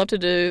something I would love to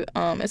do.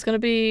 It's going to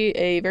be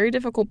a very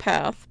difficult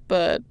path,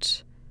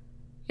 but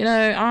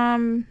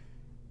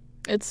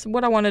it's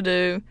what I want to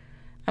do.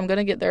 I'm going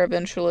to get there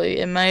eventually.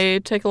 It may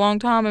take a long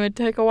time, it may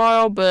take a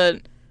while,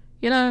 but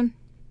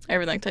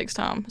everything takes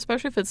time,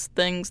 especially if it's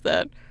things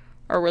that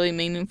are really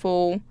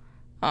meaningful.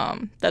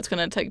 That's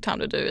going to take time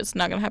to do. It's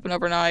not going to happen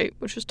overnight,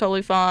 which is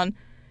totally fine.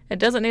 It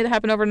doesn't need to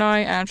happen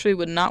overnight. I actually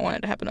would not want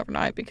it to happen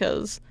overnight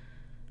because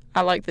I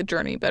like the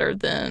journey better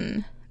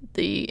than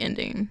the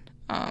ending,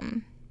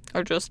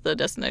 or just the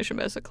destination,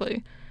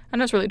 basically. I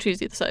know it's really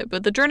cheesy to say,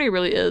 but the journey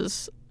really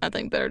is, I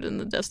think, better than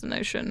the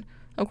destination.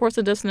 Of course,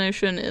 the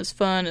destination is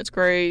fun, it's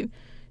great,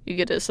 you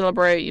get to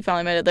celebrate, you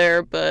finally made it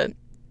there, but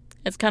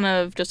it's kind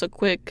of just a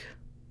quick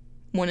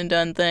one and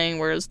done thing,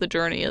 whereas the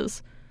journey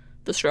is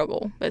the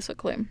struggle,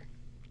 basically.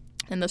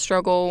 And the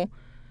struggle,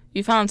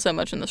 you find so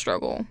much in the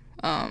struggle.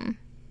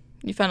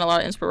 You find a lot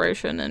of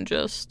inspiration, and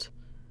just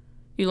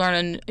you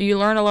learn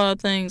a lot of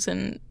things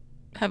and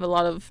have a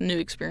lot of new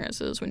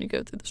experiences when you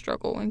go through the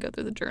struggle and go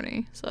through the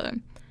journey. So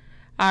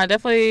I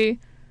definitely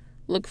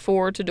look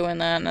forward to doing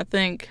that, and I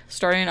think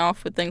starting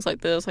off with things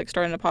like this, like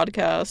starting a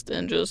podcast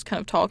and just kind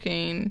of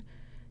talking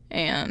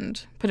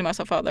and putting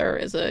myself out there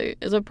is a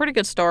pretty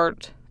good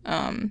start.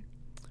 And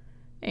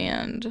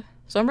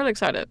so I'm really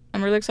excited.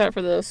 I'm really excited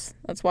for this.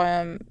 That's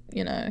why I'm,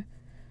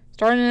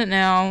 starting it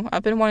now.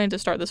 I've been wanting to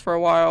start this for a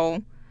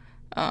while.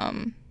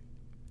 And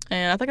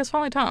I think it's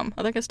finally time.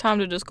 I think it's time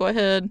to just go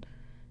ahead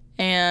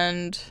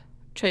and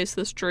chase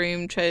this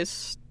dream,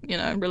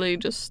 really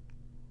just,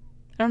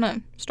 I don't know,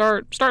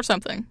 start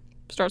something.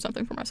 Start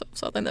something for myself.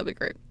 So I think that'd be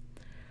great.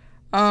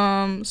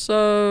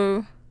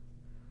 So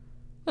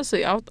let's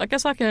see. I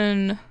guess I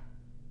can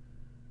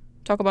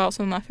talk about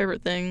some of my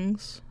favorite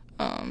things.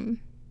 And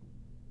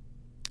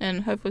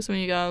hopefully some of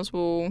you guys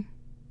will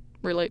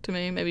relate to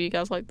me. Maybe you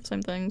guys like the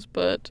same things.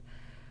 But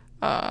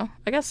I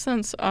guess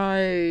since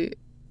I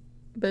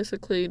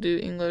basically do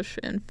English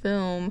and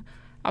film,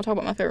 I'll talk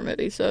about my favorite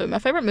movie. So my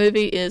favorite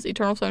movie is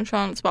Eternal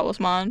Sunshine of the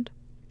Spotless Mind,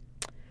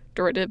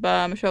 directed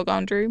by Michel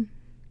Gondry,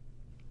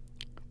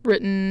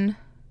 written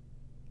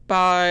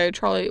by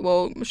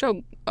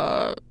Michel,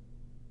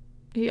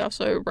 he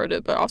also wrote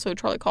it, but also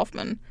Charlie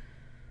Kaufman,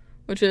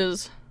 which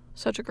is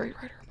such a great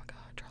writer. Oh my god,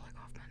 Charlie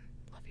Kaufman,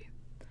 love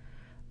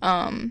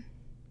you.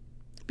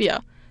 But yeah,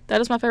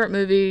 that is my favorite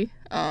movie.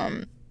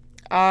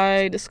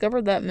 I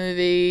discovered that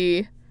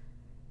movie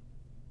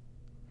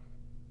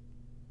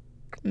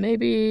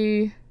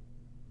maybe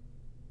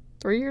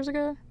 3 years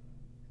ago,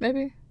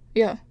 maybe?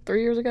 Yeah,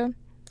 3 years ago.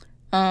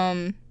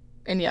 And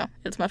yeah,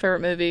 it's my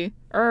favorite movie.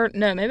 Or,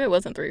 no, maybe it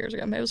wasn't 3 years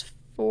ago. Maybe it was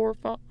 4 or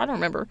 5. I don't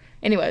remember.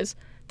 Anyways,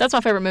 that's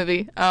my favorite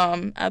movie.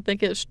 I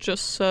think it's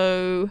just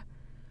so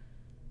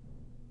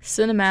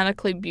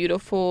cinematically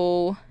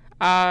beautiful.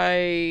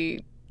 I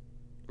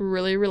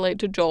really relate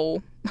to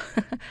Joel.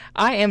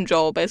 I am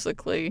Joel,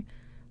 basically.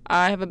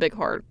 I have a big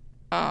heart.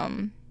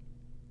 And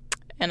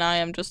I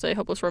am just a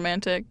hopeless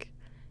romantic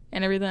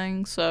and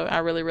everything, so I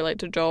really relate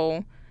to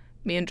Joel.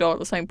 Me and Joel are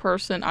the same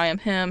person. I am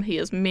him, he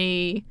is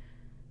me.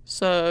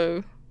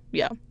 So,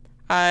 yeah.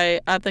 I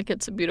think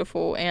it's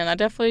beautiful, and I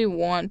definitely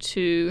want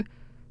to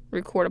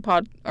record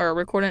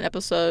an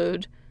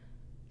episode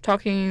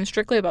talking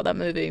strictly about that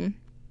movie.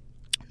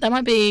 That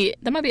might be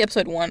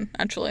episode 1,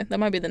 actually. That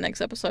might be the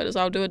next episode, is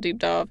I'll do a deep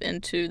dive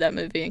into that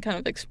movie and kind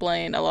of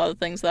explain a lot of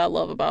the things that I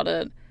love about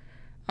it.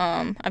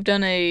 I've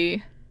done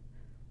a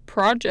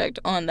project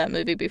on that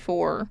movie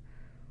before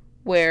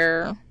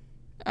where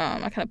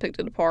I kind of picked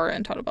it apart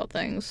and talked about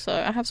things. So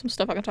I have some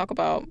stuff I can talk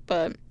about,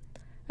 but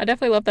I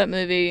definitely love that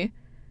movie.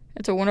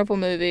 It's a wonderful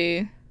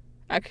movie.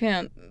 I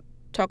can't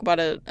talk about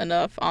it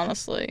enough,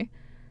 honestly.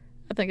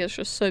 I think it's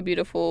just so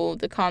beautiful.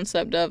 The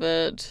concept of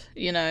it,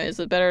 is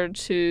it better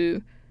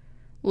to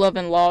love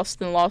and lost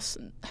than lost?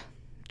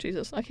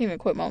 Jesus, I can't even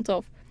quote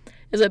myself.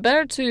 Is it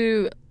better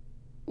to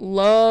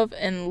love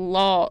and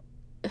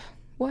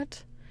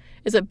What?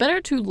 Is it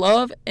better to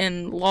love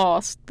and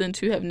lost than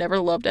to have never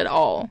loved at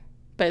all?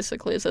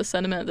 Basically, it's a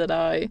sentiment that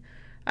I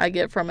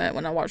get from it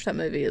when I watch that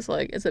movie. It's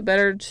like, is it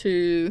better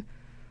to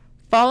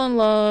fall in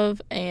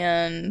love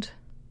and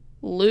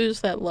lose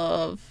that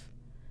love?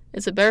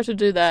 Is it better to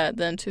do that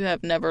than to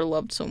have never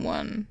loved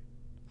someone?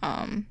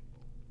 And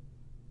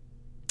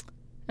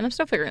I'm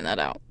still figuring that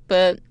out.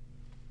 But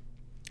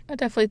I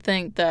definitely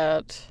think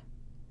that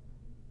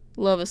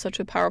love is such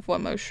a powerful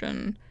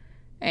emotion,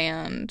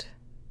 and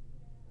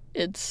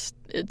it's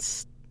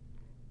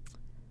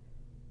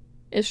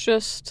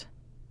just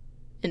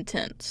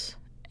intense,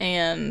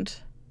 and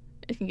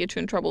it can get you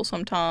in trouble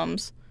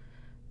sometimes,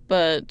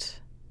 but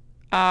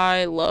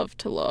I love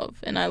to love,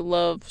 and I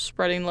love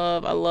spreading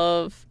love. I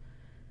love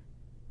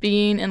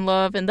being in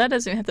love, and that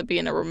doesn't even have to be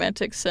in a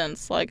romantic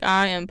sense. Like,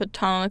 I am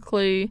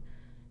platonically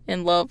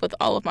in love with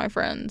all of my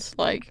friends.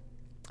 Like,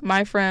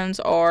 my friends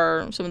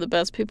are some of the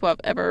best people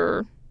I've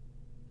ever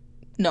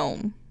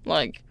known.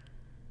 Like,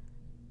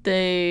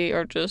 they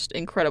are just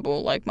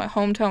incredible. Like, my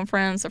hometown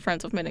friends, the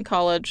friends I've made in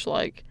college,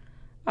 like,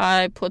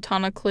 I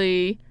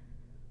platonically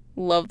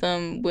love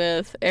them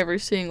with every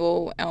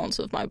single ounce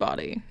of my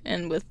body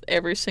and with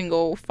every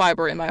single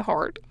fiber in my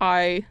heart.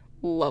 I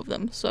love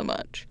them so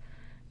much.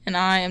 And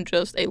I am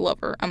just a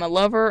lover. I'm a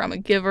lover. I'm a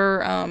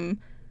giver.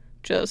 I'm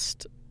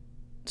just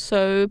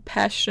so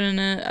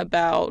passionate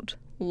about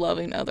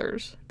loving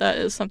others. That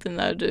is something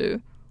that I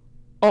do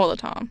all the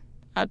time.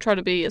 I try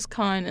to be as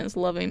kind and as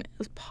loving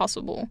as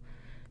possible,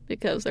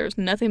 because there's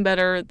nothing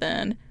better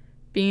than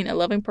being a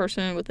loving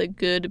person with a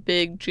good,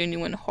 big,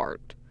 genuine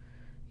heart.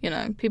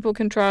 People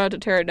can try to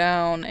tear it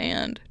down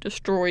and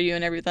destroy you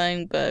and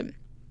everything, but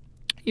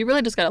you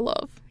really just gotta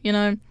love,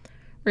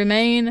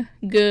 Remain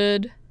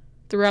good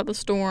throughout the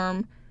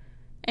storm,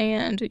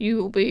 and you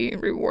will be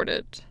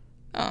rewarded.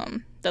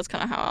 That's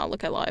kind of how I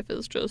look at life,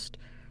 is just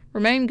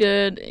remain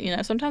good.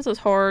 Sometimes it's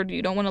hard.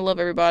 You don't want to love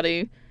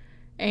everybody,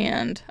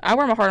 and I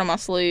wear my heart on my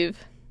sleeve.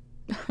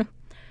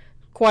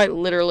 Quite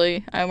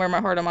literally, I wear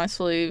my heart on my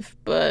sleeve,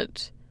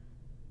 but,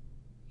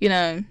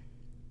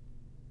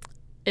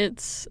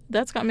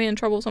 that's got me in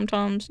trouble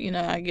sometimes.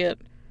 I get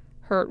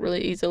hurt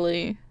really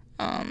easily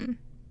when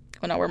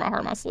I wear my heart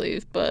on my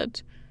sleeve,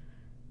 but,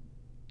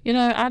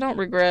 I don't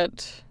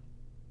regret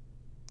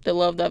the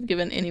love that I've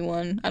given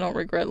anyone. I don't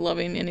regret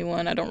loving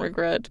anyone. I don't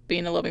regret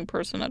being a loving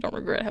person. I don't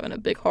regret having a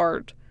big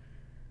heart.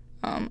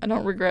 I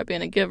don't regret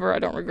being a giver. I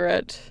don't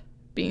regret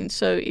being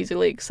so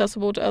easily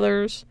accessible to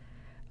others.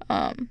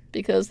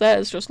 Because that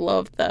is just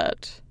love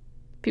that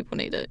people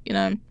need it, you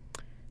know?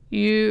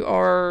 You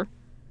are,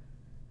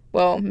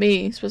 well,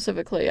 me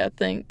specifically, I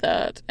think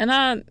that,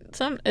 and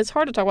it's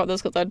hard to talk about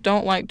this because I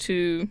don't like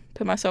to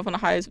put myself on a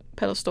high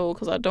pedestal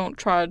because I don't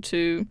try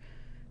to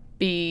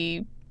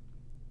be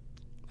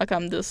like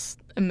I'm this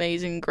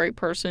amazing, great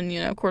person,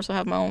 you know? Of course, I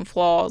have my own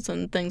flaws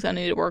and things I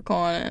need to work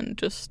on, and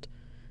just,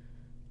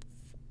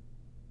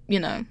 you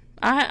know,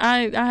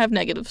 I have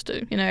negatives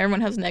too. You know,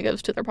 everyone has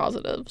negatives to their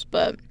positives,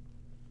 but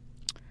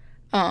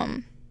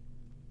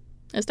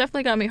it's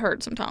definitely got me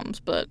hurt sometimes,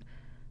 but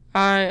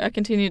I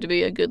continue to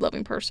be a good,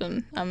 loving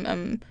person.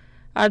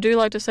 I do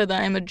like to say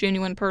that I am a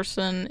genuine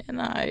person,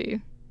 and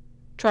I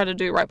try to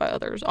do right by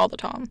others all the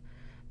time.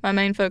 My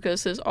main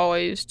focus is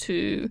always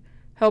to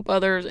help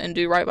others and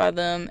do right by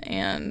them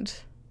and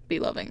be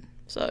loving.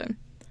 So,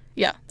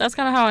 yeah, that's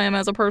kind of how I am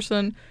as a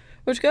person,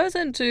 which goes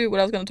into what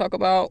I was going to talk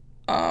about,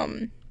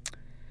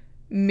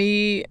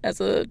 me as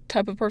a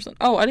type of person.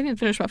 Oh, I didn't even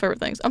finish my favorite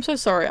things. I'm so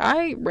sorry.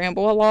 I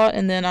ramble a lot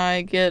and then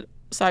I get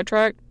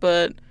sidetracked,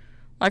 but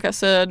like I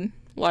said,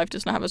 life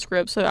does not have a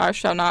script, so I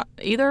shall not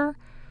either,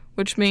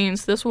 which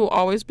means this will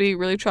always be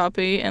really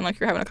choppy and like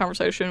you're having a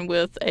conversation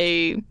with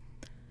a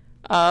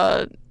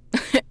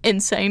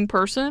insane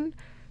person,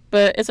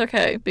 but it's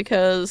okay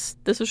because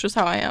this is just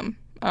how I am.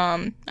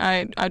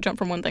 I jump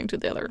from one thing to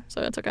the other,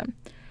 so it's okay.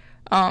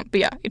 But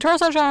yeah, Eternal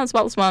Sunshine of the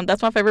Spotless Mind,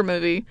 that's my favorite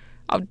movie.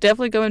 I'll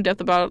definitely go in depth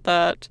about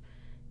that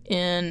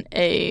in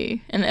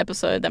an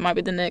episode. That might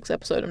be the next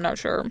episode, I'm not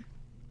sure.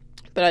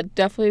 But I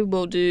definitely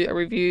will do a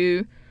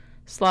review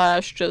 /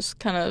 just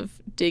kind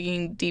of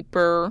digging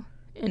deeper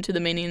into the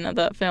meaning of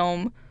that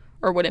film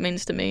or what it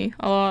means to me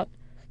a lot.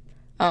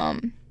 I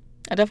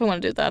definitely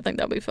want to do that. I think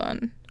that would be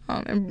fun.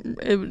 And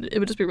it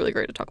would just be really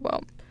great to talk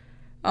about.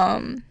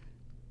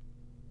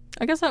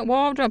 I guess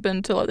I'll jump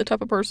into like the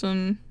type of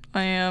person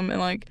I am, and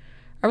like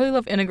I really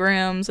love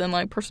enneagrams and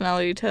like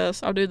personality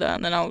tests. I'll do that,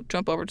 and then I'll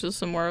jump over to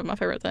some more of my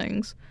favorite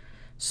things.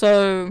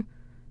 So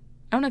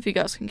I don't know if you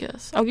guys can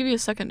guess. I'll give you a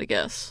second to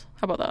guess.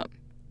 How about that?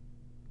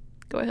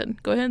 Go ahead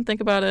and think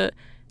about it.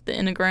 The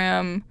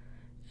enneagram,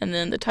 and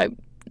then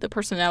the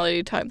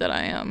personality type that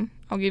I am.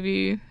 I'll give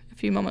you a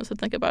few moments to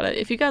think about it.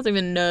 If you guys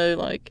even know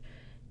like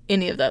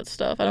any of that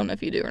stuff, I don't know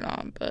if you do or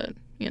not, but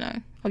you know,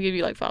 I'll give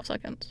you like 5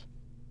 seconds.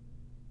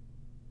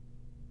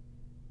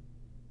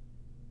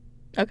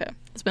 Okay,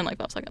 it's been like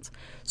 5 seconds.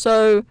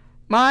 So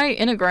my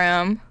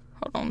enneagram,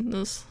 hold on,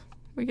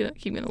 keep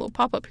getting a little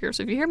pop up here.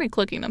 So if you hear me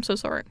clicking, I'm so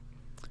sorry.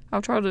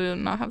 I'll try to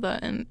not have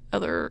that in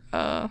other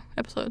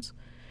episodes.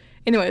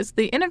 Anyways,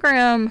 the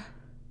enneagram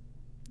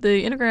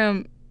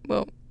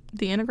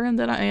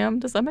that I am,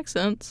 does that make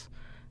sense?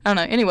 I don't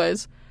know.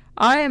 Anyways,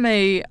 I am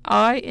a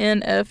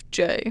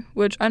INFJ,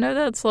 which I know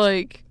that's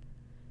like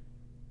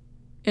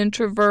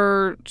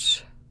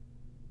introvert.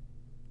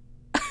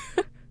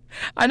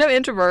 I know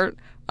introvert.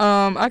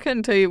 I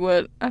couldn't tell you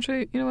what.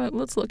 Actually, you know what?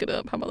 Let's look it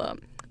up. How about that?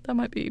 That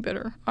might be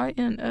better.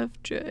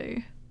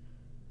 INFJ.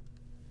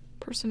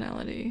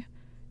 Personality.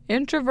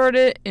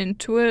 Introverted,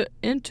 intuitive,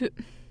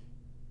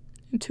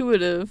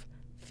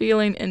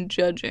 feeling, and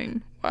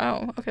judging.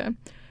 Wow, okay.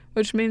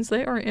 Which means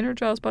they are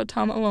energized by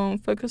time alone,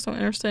 focused on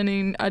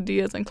understanding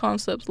ideas and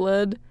concepts,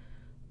 led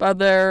by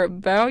their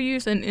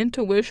values and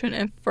intuition,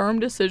 and firm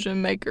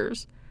decision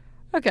makers.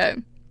 Okay,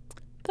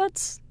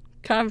 that's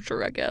kind of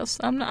true, I guess.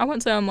 I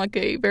wouldn't say I'm like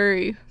a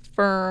very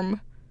firm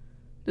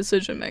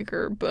decision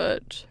maker,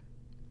 but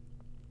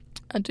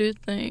I do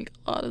think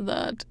a lot of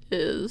that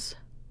is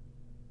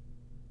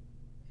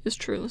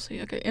true. Let's see.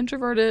 Okay,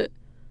 introverted.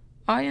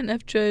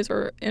 INFJs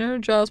are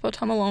energized by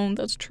time alone.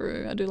 That's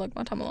true. I do like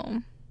my time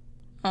alone.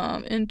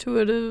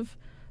 Intuitive.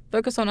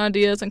 Focus on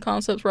ideas and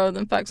concepts rather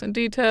than facts and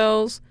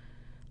details.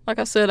 Like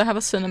I said, I have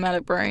a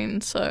cinematic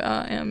brain, so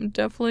I am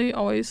definitely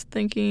always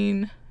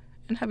thinking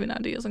and having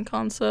ideas and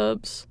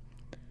concepts.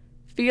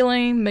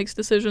 Feeling. Makes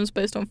decisions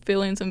based on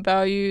feelings and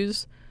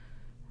values.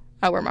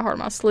 I wear my heart on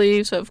my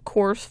sleeve, so of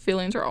course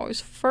feelings are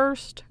always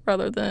first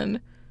rather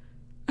than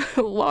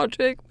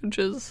logic, which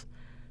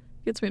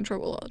gets me in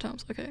trouble a lot of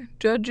times. Okay.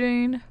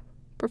 Judging.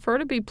 Prefer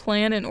to be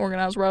planned and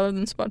organized rather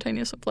than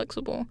spontaneous and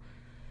flexible.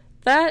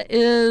 I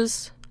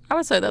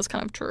would say that's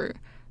kind of true.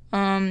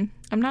 I'm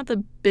not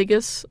the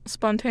biggest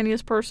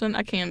spontaneous person.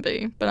 I can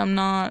be, but I'm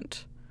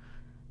not.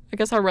 I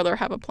guess I'd rather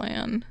have a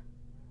plan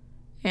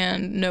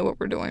and know what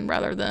we're doing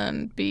rather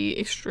than be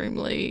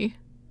extremely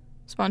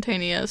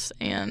spontaneous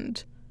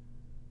and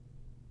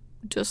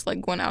just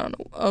like going out on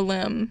a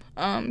limb.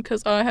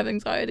 Because I have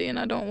anxiety and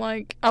I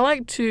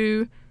like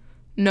to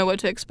know what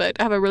to expect.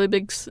 I have a really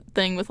big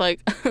thing with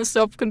like not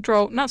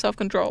self-control.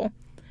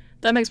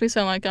 That makes me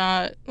sound like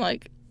I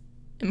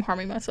am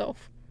harming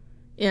myself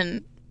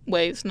in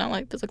ways, not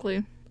like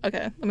physically.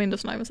 Okay, let me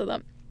just not even say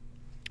that.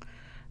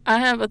 I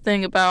have a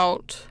thing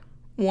about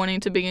wanting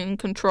to be in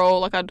control.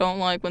 Like I don't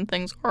like when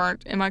things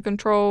aren't in my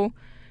control,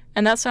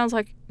 and that sounds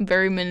like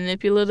very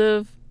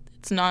manipulative.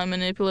 It's not a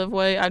manipulative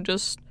way. I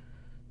just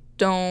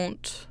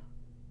don't.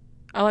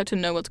 I like to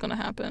know what's going to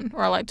happen,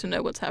 or I like to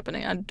know what's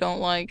happening. I don't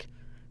like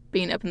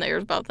being up in the air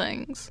about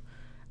things.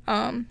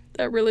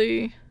 That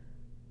really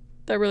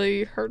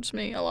hurts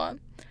me a lot.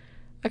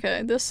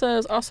 Okay, this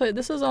is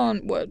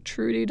on,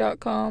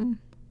 Trudy.com.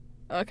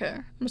 Okay,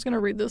 I'm just going to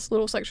read this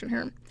little section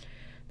here.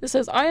 This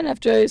says,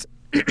 INFJs,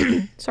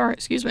 sorry,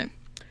 excuse me.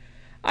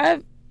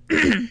 I'm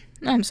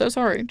so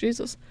sorry,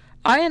 Jesus.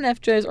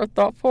 INFJs are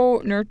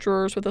thoughtful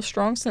nurturers with a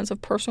strong sense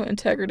of personal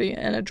integrity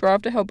and a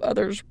drive to help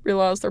others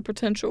realize their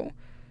potential.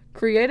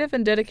 Creative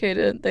and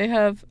dedicated, they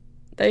have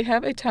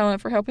a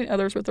talent for helping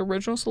others with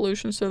original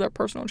solutions to their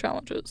personal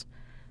challenges.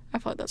 I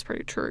feel like that's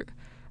pretty true.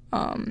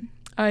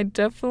 I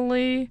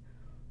definitely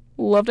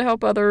love to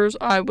help others.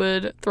 I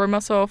would throw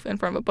myself in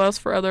front of a bus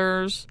for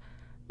others.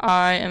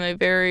 I am a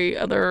very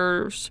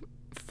others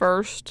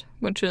first,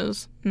 which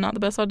is not the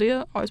best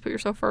idea. Always put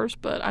yourself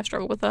first, but I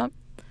struggle with that.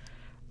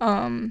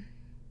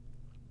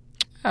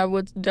 I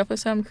would definitely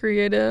say I'm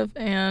creative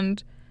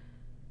and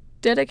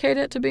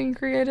dedicated to being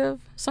creative.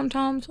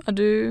 Sometimes I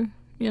do,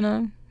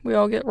 we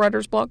all get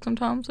writer's block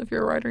sometimes. If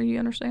you're a writer, you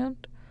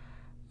understand.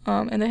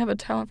 And they have a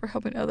talent for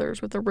helping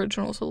others with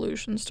original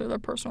solutions to their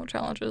personal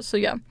challenges. So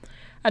yeah,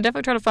 I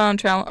definitely try to find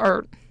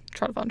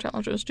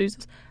challenges.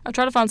 Jesus, I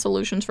try to find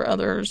solutions for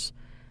others.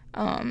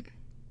 I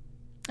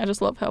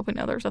just love helping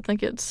others. I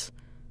think it's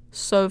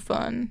so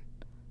fun,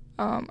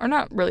 or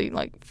not really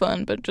like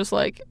fun, but just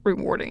like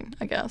rewarding,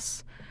 I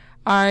guess.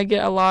 I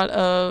get a lot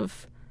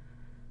of,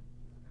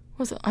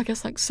 like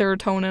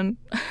serotonin.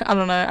 I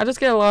don't know. I just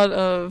get a lot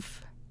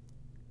of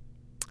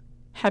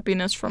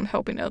happiness from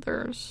helping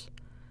others.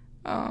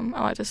 I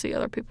like to see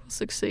other people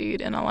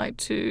succeed, and I like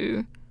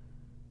to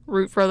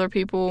root for other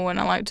people, and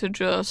I like to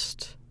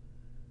just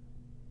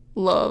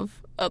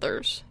love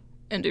others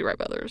and do right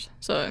by others.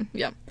 So,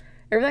 yeah.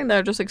 Everything that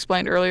I just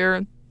explained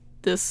earlier,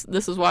 this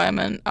is why I'm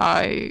an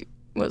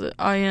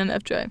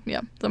INFJ.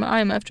 Yeah, so I'm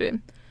an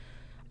INFJ.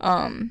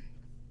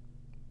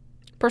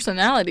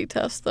 Personality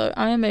test, though.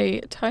 I am a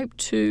type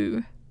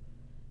 2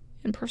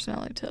 in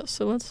personality test.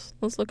 So let's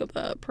look up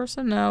that.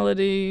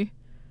 Personality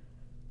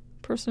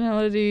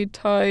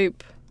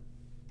type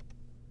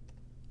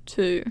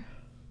 2.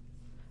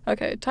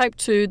 Okay, type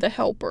 2, the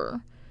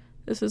helper.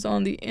 This is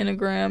on the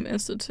Enneagram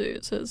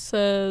Institute. So it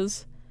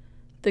says,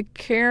 the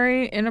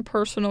caring,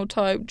 interpersonal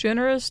type,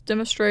 generous,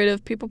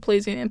 demonstrative,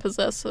 people-pleasing, and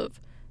possessive.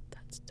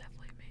 That's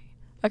definitely me.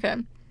 Okay.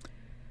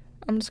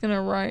 I'm just going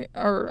to read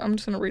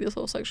this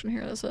little section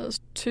here that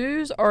says,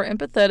 2s are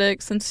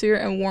empathetic, sincere,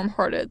 and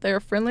warm-hearted. They are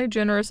friendly,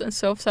 generous, and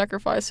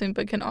self-sacrificing,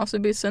 but can also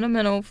be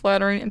sentimental,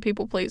 flattering, and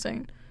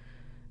people-pleasing.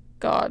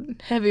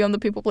 God, heavy on the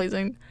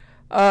people-pleasing.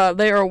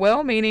 They are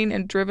well-meaning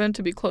and driven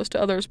to be close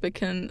to others, but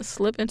can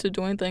slip into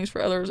doing things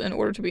for others in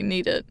order to be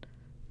needed.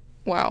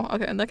 Wow,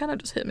 okay, that kind of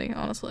just hit me,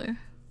 honestly.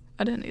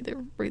 I didn't need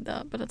to read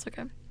that, but it's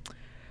okay.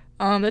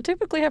 They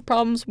typically have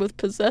problems with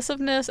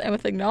possessiveness and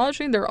with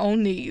acknowledging their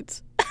own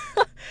needs.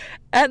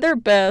 At their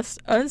best,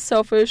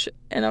 unselfish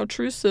and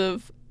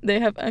obtrusive, they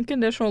have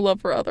unconditional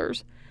love for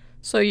others.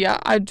 So yeah,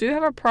 I do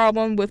have a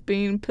problem with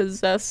being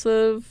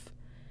possessive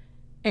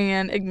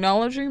and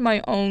acknowledging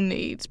my own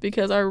needs,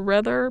 because I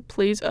rather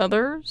please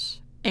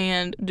others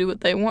and do what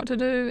they want to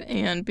do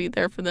and be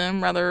there for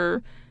them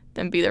rather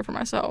than be there for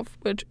myself,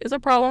 which is a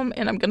problem,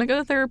 and I'm going to go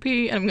to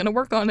therapy, and I'm going to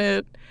work on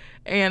it,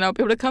 and I'll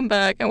be able to come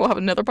back, and we'll have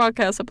another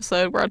podcast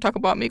episode where I talk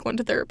about me going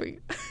to therapy.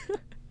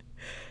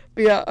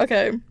 But yeah,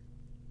 okay.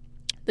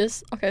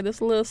 This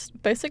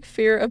list: basic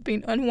fear of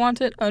being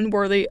unwanted,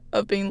 unworthy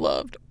of being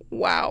loved.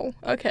 Wow,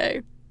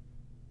 okay.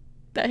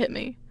 That hit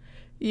me.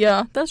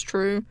 Yeah, that's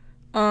true.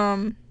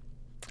 I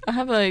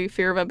have a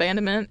fear of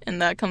abandonment, and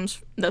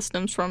that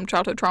stems from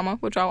childhood trauma,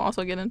 which I'll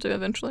also get into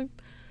eventually.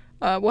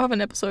 We'll have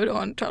an episode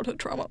on childhood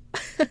trauma.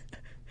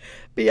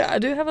 But yeah, I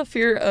do have a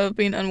fear of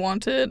being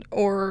unwanted,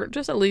 or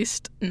just at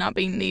least not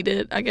being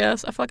needed, I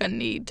guess. I feel like I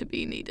need to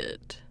be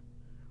needed,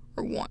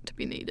 or want to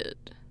be needed.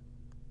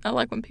 I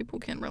like when people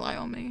can rely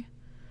on me.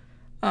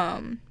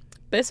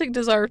 Basic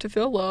desire to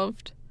feel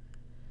loved.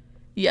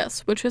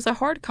 Yes, which is a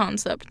hard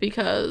concept,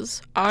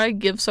 because I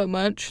give so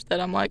much that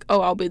I'm like,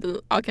 oh,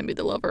 I can be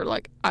the lover.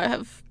 Like, I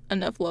have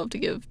enough love to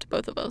give to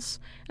both of us.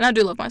 And I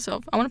do love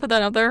myself. I want to put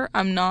that out there.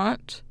 I'm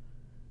not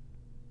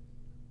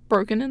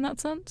broken in that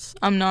sense.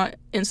 I'm not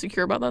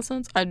insecure about that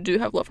sense. I do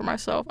have love for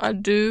myself. I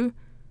do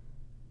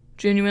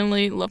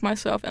genuinely love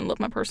myself and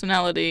love my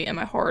personality and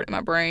my heart and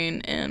my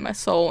brain and my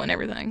soul and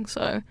everything.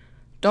 So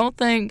don't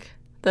think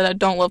that I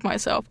don't love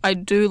myself. I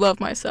do love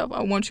myself.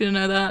 I want you to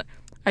know that.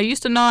 I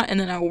used to not, and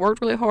then I worked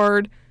really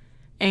hard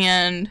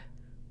and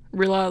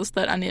realized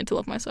that I needed to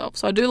love myself.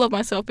 So I do love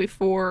myself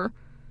before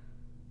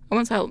I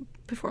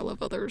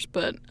love others,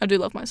 but I do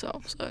love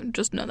myself. So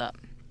just know that.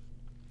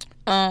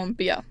 But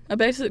yeah, a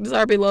basic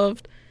desire to be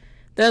loved.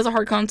 That is a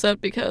hard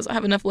concept, because I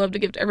have enough love to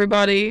give to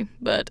everybody,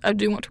 but I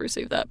do want to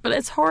receive that. But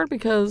it's hard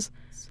because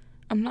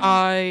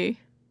I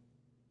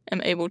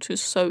am able to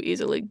so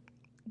easily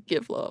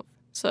give love.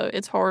 So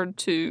it's hard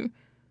to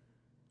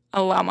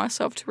allow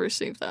myself to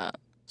receive that.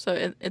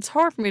 So it's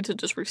hard for me to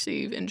just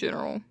receive in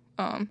general.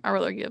 I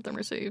rather give than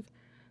receive.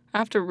 I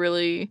have to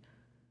really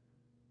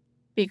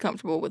be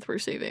comfortable with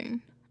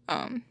receiving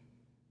in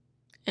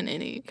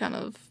any kind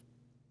of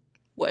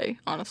way,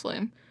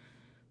 honestly.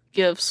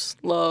 Gifts,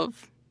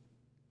 love,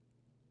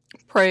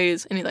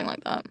 praise, anything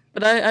like that.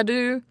 But I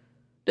do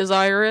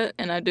desire it,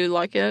 and I do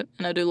like it,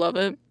 and I do love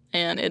it,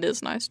 and it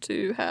is nice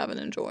to have and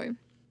enjoy.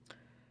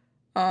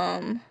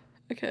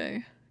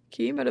 Okay.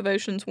 Key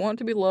motivations: want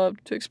to be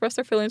loved, to express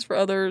their feelings for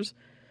others,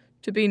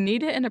 to be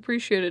needed and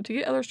appreciated, to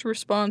get others to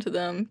respond to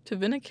them, to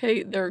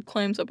vindicate their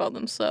claims about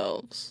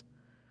themselves.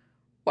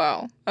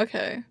 Wow.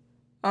 Okay.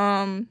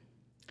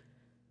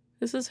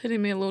 This is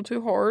hitting me a little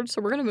too hard,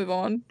 so we're gonna move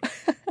on.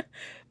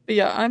 But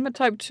yeah, I'm a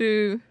type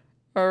 2,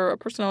 or a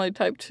personality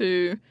type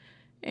 2,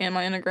 and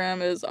my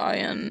Enneagram is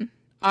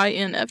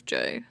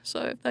INFJ.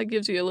 So if that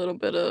gives you a little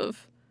bit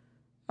of,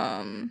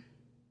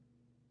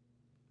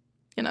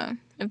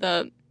 if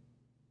that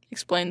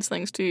explains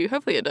things to you,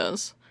 hopefully it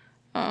does.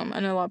 I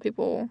know a lot of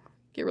people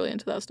get really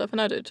into that stuff, and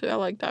I do too. I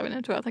like diving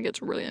into it. I think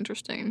it's really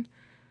interesting.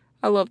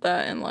 I love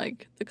that, and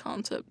like the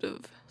concept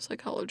of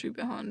psychology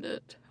behind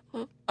it.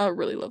 I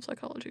really love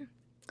psychology.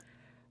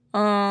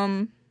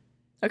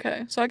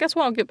 Okay, so I guess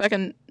I'll get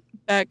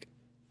back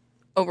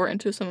over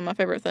into some of my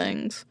favorite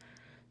things.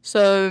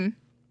 So,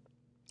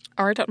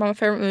 I already talked about my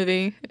favorite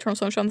movie, Eternal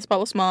Sunshine of the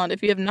Spotless Mind.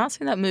 If you have not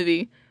seen that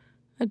movie,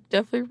 I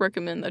definitely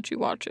recommend that you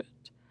watch it.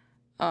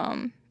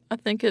 I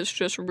think it's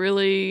just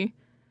really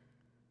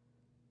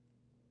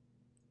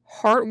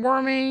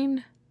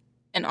heartwarming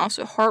and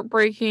also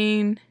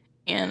heartbreaking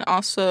and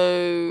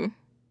also,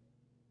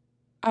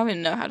 I don't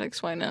even know how to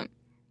explain it.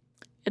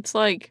 It's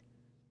like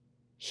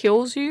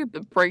heals you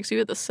but breaks you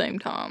at the same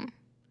time.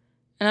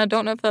 And I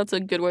don't know if that's a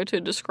good way to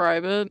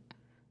describe it,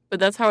 but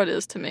that's how it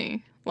is to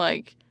me.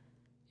 Like,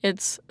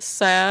 it's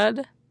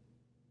sad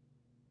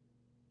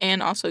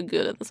and also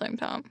good at the same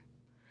time.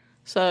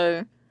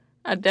 So,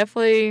 I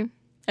definitely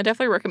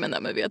recommend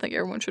that movie. I think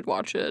everyone should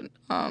watch it.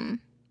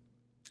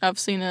 I've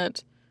seen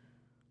it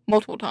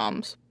multiple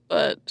times,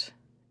 but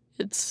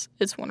it's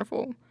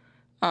wonderful.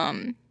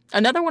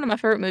 Another one of my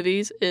favorite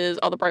movies is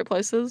All the Bright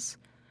Places.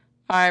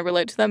 I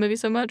relate to that movie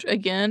so much.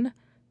 Again,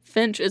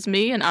 Finch is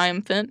me and I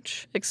am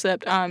Finch,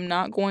 except I'm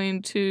not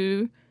going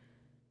to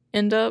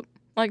end up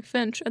like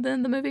Finch at the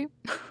end of the movie.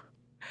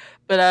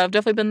 But I've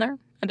definitely been there.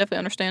 I definitely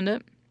understand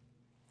it.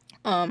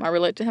 I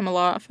relate to him a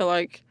lot. I feel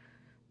like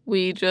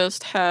we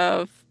just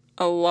have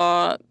a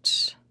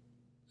lot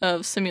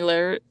of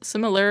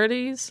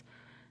similarities,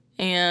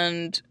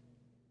 and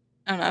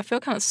I don't know, I feel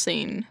kind of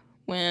seen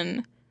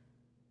when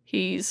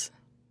he's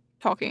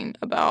talking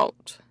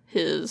about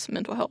his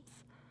mental health.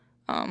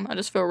 I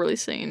just feel really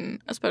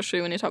seen,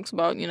 especially when he talks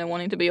about,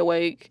 wanting to be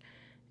awake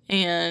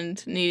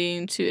and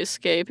needing to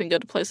escape and go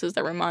to places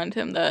that remind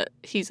him that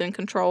he's in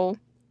control.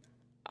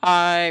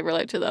 I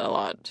relate to that a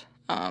lot.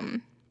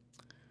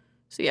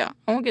 So yeah,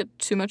 I won't get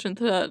too much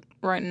into that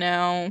right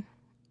now.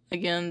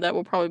 Again, that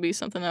will probably be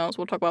something else.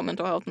 We'll talk about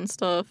mental health and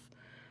stuff.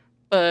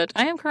 But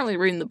I am currently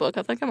reading the book.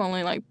 I think I'm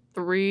only like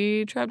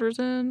 3 chapters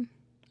in.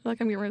 I feel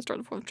like I'm getting ready to start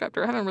the 4th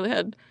chapter. I haven't really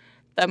had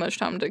that much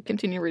time to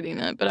continue reading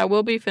it, but I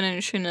will be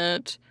finishing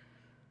it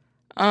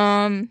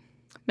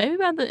maybe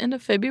by the end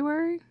of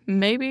February,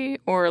 maybe,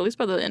 or at least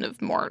by the end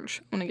of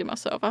March. I'm gonna give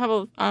myself. I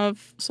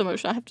have so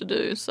much I have to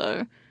do,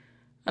 so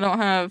I don't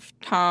have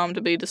time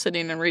to be just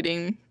sitting and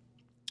reading.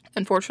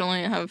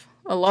 Unfortunately, I have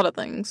a lot of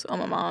things on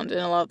my mind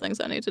and a lot of things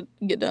I need to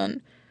get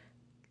done.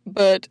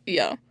 But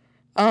yeah,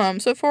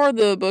 so far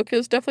the book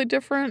is definitely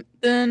different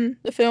than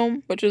the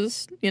film, which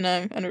is,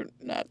 I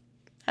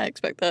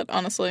expect that,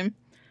 honestly.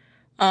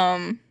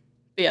 But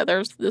yeah,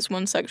 there's this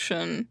one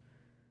section.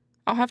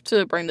 I'll have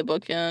to bring the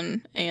book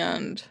in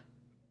and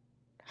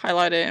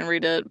highlight it and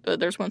read it, but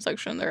there's one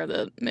section there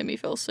that made me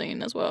feel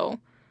seen as well,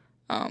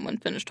 when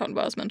Finch talking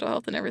about his mental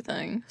health and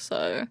everything.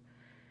 So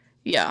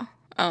yeah,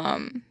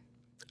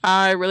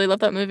 I really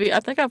love that movie. I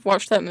think I've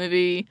watched that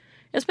movie.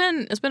 It's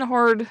been a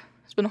hard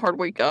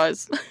week,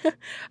 guys.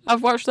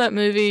 I've watched that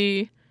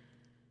movie,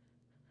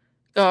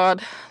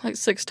 God, like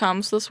 6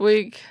 times this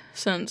week,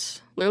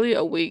 since literally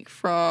a week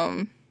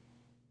from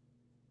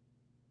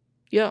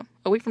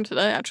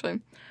today,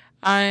 actually.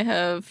 I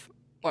have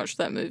watched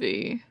that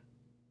movie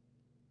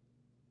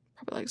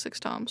probably like 6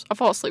 times. I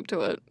fall asleep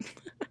to it.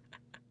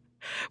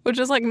 Which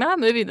is like not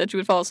a movie that you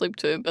would fall asleep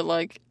to, but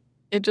like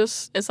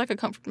it's like a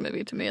comfort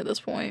movie to me at this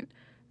point.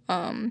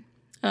 And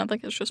I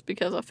think it's just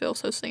because I feel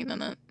so seen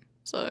in it.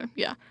 So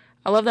yeah,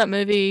 I love that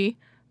movie.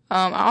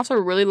 I also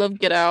really love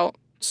Get Out.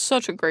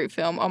 Such a great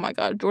film. Oh my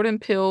God, Jordan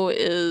Peele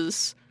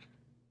is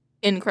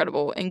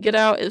incredible, and Get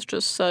Out is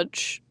just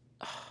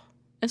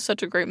it's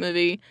such a great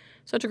movie,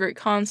 such a great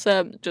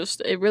concept.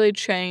 Just it really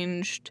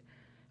changed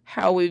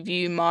how we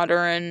view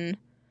modern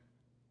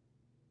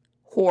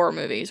horror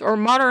movies, or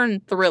modern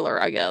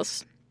thriller, I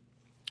guess,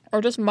 or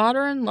just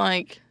modern,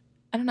 like,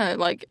 I don't know,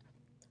 like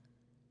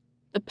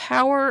the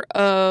power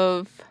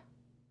of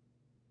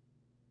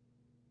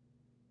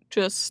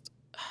just,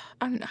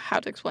 I don't know how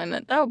to explain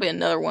it. That would be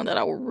another one that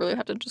I will really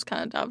have to just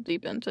kind of dive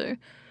deep into.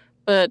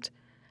 But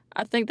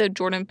I think that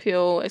Jordan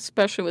Peele,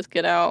 especially with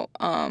Get Out,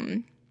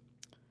 and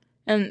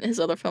his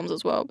other films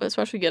as well, but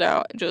especially Get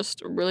Out,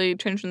 just really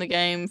changing the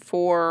game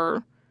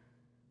for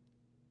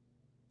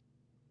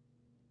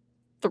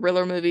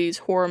thriller movies,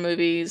 horror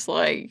movies,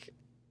 like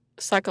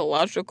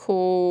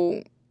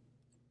psychological.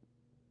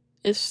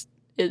 It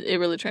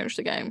really changed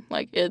the game.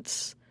 Like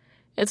it's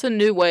a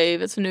new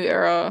wave, it's a new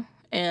era,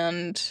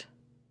 and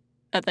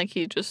I think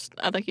he did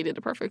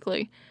it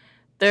perfectly.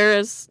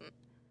 I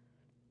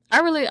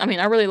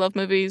really love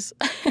movies,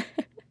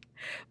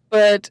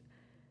 but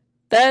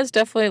that is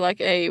definitely like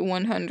a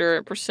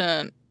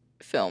 100%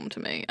 film to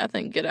me. I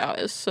think Get Out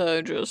is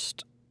so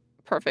just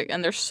perfect,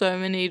 and there's so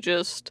many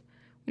just,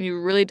 when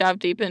you really dive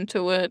deep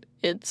into it,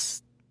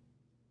 it's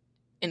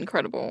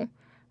incredible.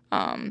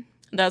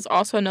 That's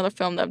also another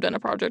film that I've done a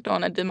project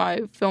on. I did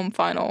my film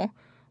final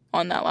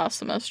on that last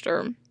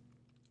semester.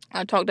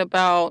 I talked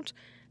about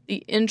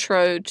the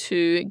intro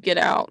to Get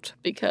Out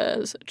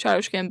because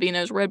Childish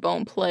Gambino's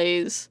Redbone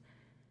plays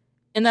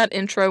in that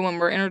intro when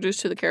we're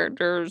introduced to the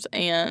characters,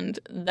 and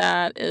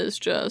that is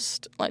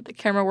just like the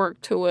camera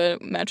work to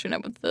it, matching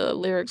up with the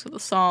lyrics of the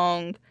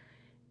song.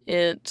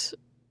 It's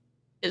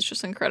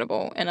just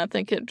incredible, and I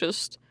think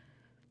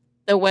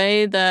the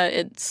way that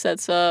it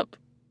sets up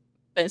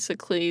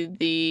basically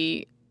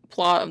the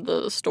plot of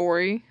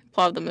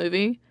the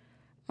movie,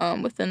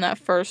 within that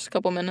first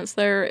couple minutes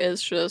there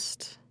is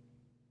just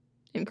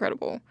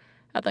incredible.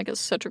 I think it's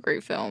such a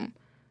great film.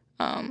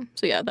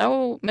 So yeah,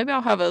 maybe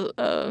I'll have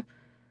a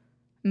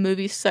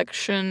movie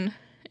section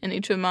in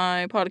each of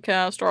my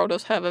podcasts, or I'll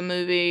just have a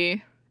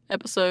movie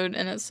episode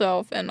in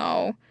itself, and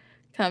I'll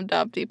kind of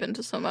dive deep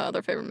into some of my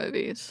other favorite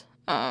movies.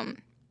 I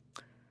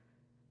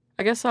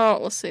guess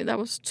let's see, that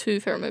was 2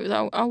 favorite movies.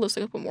 I'll list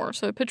a couple more.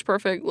 So Pitch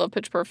Perfect, love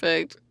Pitch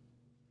Perfect.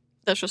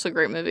 That's just a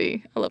great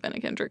movie. I love Anna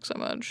Kendrick so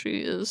much. She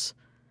is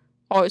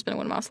always been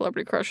one of my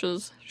celebrity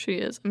crushes. She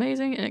is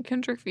amazing. Anna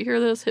Kendrick, if you hear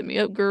this, hit me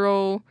up,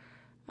 girl.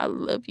 I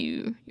love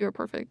you. You're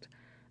perfect.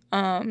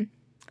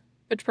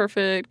 Pitch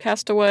Perfect,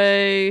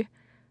 Castaway,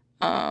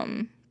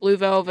 Blue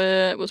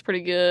Velvet was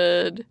pretty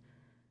good.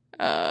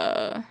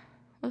 Let's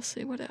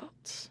see, what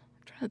else?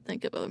 I'm trying to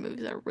think of other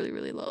movies I really,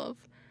 really love.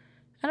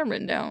 I had them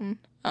written down.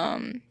 I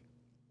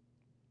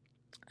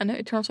know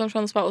Eternal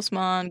Sunshine of the Spotless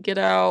Mind, Get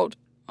Out,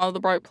 All the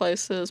Bright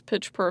Places,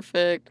 Pitch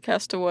Perfect,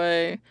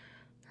 Castaway.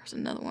 There's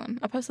another one.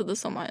 I posted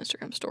this on my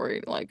Instagram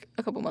story like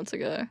a couple months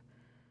ago.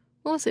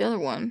 What was the other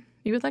one?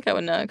 You would think I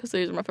would know because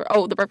these are my favorite.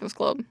 Oh, The Breakfast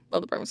Club.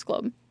 Love The Breakfast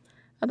Club.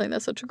 I think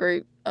that's such a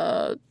great,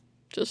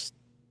 it's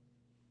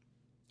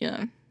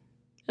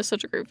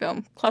such a great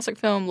film. Classic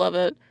film, love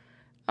it.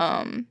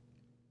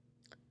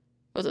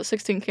 Was it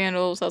 16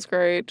 Candles? That's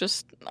great.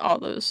 Just all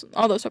those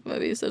type of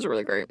movies. Those are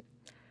really great.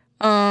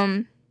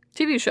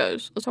 TV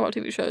shows. Let's talk about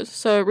TV shows.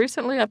 So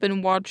recently I've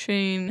been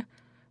watching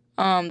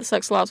The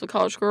Sex Lives of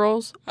College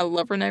Girls. I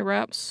love Renee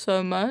Rapp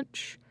so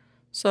much.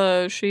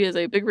 So she is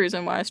a big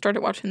reason why I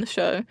started watching the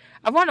show.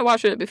 I've wanted to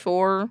watch it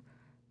before,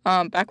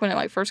 back when it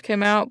like first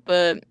came out,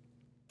 but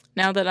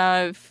now that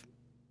I've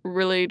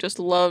really just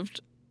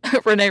loved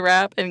Renee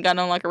Rapp and gotten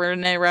on like a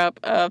Renee Rapp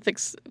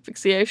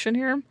fixation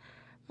here,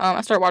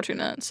 I started watching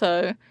it.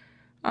 So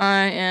I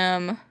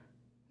am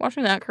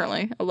watching that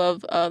currently. I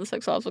love The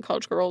Sex Lives of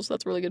College Girls.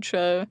 That's a really good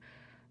show.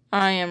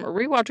 I am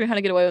rewatching How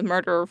to Get Away with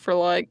Murder for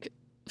like,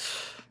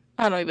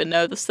 I don't even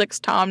know, the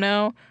 6th time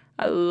now.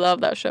 I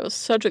love that show. It's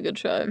such a good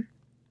show.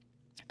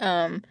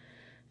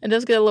 It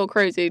does get a little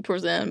crazy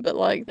towards the end, but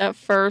like that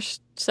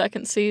first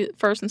and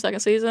second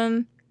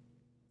season,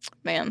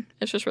 man,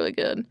 it's just really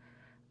good.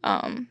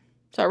 So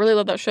I really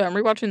love that show. I'm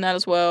rewatching that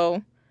as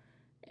well.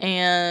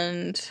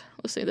 And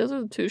let's see, those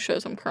are the 2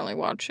 shows I'm currently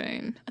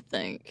watching, I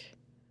think.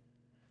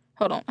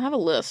 Hold on, I have a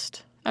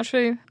list.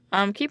 Actually,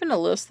 I'm keeping a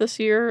list this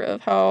year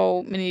of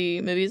how many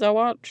movies I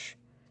watch.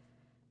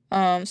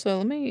 So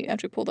let me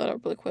actually pull that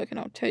up really quick and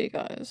I'll tell you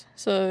guys.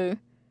 So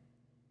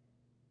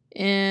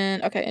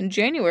in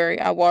January,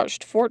 I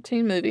watched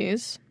 14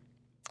 movies.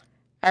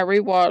 I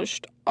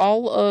rewatched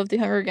all of the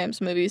Hunger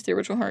Games movies, the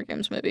original Hunger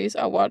Games movies.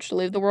 I watched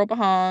Leave the World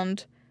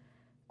Behind.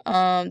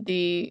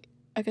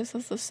 I guess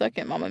that's the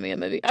second Mamma Mia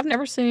movie. I've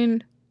never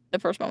seen the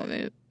first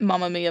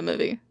Mamma Mia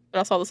movie, but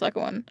I saw the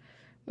second one,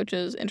 which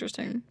is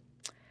interesting.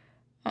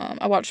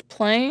 I watched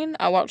Plane.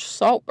 I watched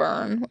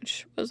Saltburn,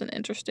 which was an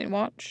interesting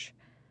watch.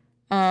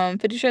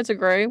 50 Shades of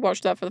Grey.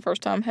 Watched that for the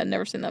first time. Had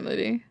never seen that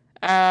movie.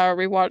 I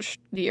rewatched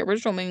the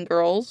original Mean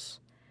Girls.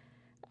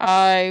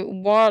 I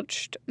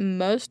watched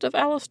most of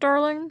Alice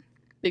Darling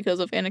because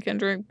of Anna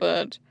Kendrick,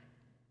 but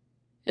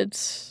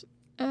it's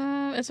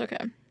okay.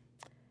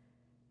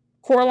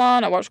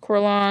 Coraline, I watched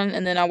Coraline,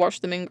 and then I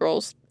watched the Mean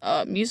Girls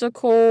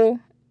musical,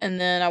 and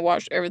then I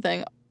watched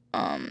Everything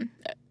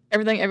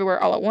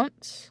Everywhere All at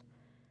Once.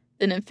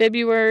 Then in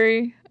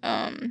February,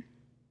 I've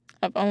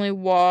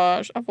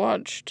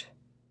watched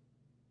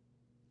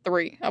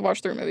 3. I've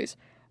watched 3 movies.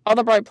 All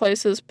the Bright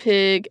Places,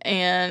 Pig,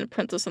 and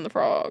Princess and the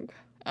Frog.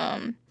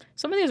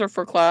 Some of these are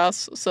for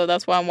class, so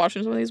that's why I'm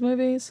watching some of these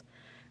movies.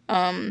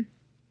 Because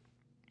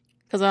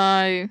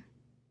I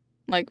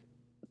like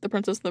The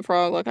Princess and the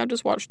Frog. Like, I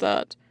just watched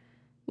that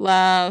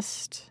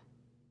what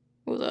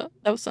was that?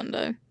 That was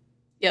Sunday.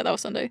 Yeah, that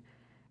was Sunday.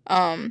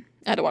 I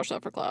had to watch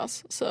that for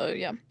class, so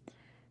yeah.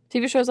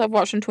 TV shows I've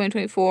watched in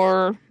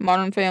 2024,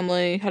 Modern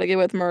Family, How to Get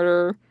Away with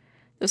Murder,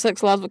 The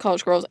Sex Lives of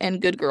College Girls,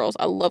 and Good Girls.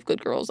 I love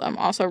Good Girls. I'm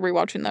also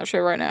rewatching that show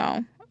right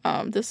now.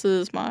 This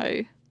is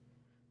my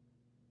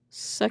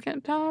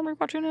second time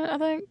rewatching it, I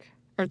think.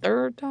 Or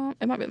third time.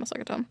 It might be my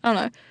second time. I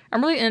don't know.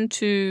 I'm really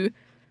into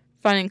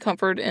finding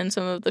comfort in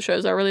some of the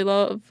shows I really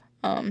love.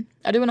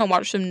 I do want to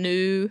watch some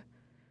new...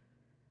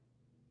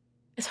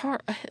 It's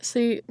hard.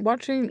 See,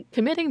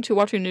 committing to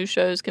watching new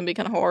shows can be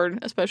kind of hard,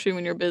 especially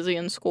when you're busy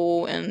in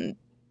school and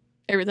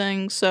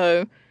everything.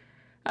 So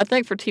I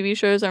think for TV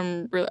shows,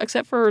 I'm really,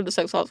 except for The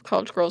Sex Lives of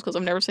College Girls, because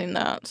I've never seen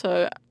that.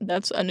 So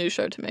that's a new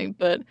show to me.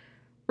 But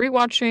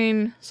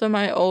rewatching some of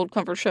my old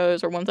comfort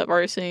shows or ones I've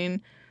already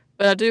seen.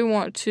 But I do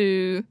want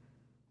to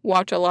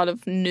watch a lot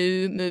of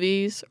new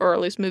movies, or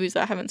at least movies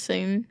that I haven't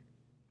seen.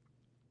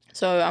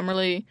 So I'm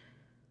really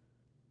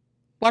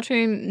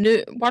watching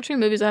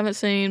movies I haven't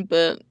seen,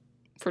 but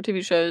for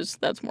TV shows,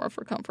 that's more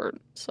for comfort.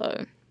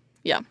 So,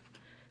 yeah.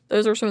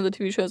 Those are some of the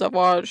TV shows I've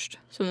watched,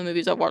 some of the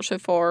movies I've watched so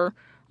far.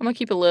 I'm going to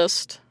keep a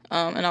list,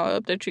 and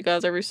I'll update you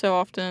guys every so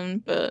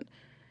often. But,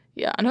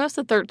 yeah, I know it's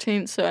the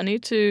 13th, so I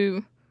need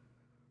to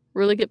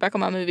really get back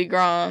on my movie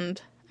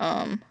grind.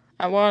 I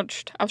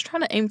was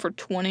trying to aim for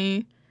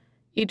 20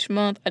 each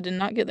month. I did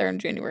not get there in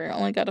January. I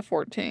only got to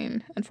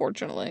 14,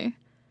 unfortunately.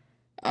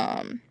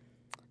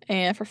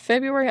 And for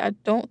February, I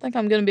don't think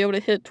I'm going to be able to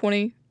hit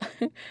 20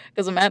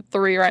 because I'm at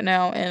 3 right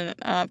now and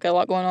I've got a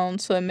lot going on.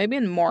 So maybe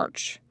in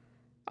March,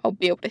 I'll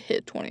be able to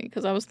hit 20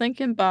 because I was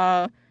thinking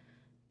by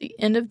the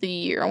end of the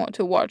year, I want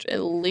to watch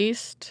at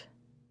least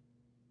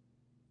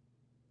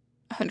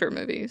 100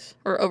 movies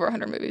or over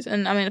 100 movies.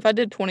 And I mean, if I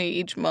did 20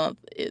 each month,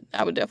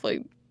 I would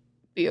definitely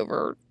be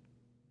over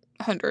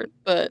 100.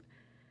 But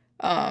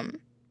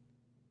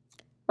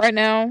right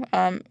now,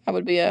 I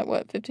would be at,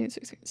 15,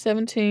 16,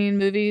 17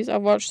 movies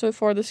I've watched so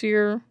far this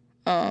year.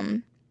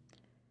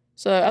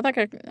 So I think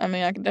I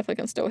definitely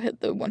can still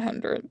hit the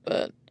 100,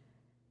 but,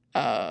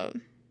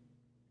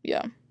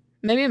 yeah.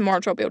 Maybe in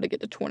March I'll be able to get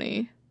to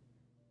 20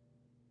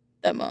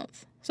 that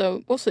month.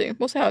 So we'll see.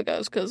 We'll see how it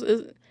goes, because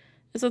it's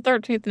the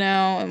 13th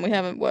now, and we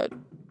haven't,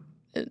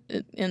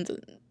 it ends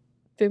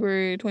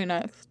February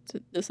 29th.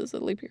 This is a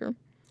leap year.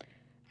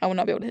 I will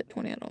not be able to hit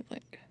 20, I don't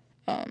think.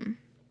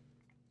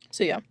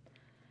 So yeah.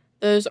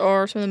 Those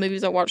are some of the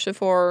movies I watched so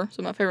far.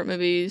 Some of my favorite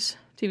movies,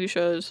 TV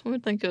shows. Let me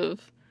think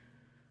of,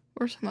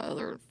 where's some of my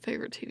other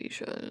favorite TV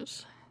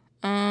shows?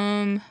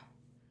 Atypical.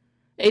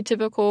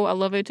 I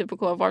love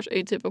Atypical. I've watched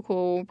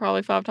Atypical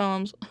probably 5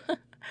 times.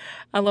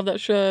 I love that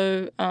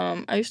show.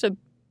 I used to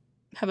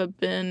have a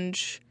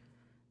binge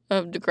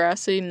of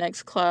Degrassi,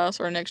 Next Class,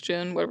 or Next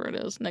Gen, whatever it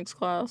is. Next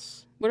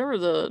Class. Whatever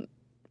the,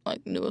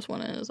 newest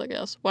one is, I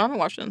guess. Well, I haven't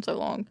watched it in so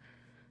long.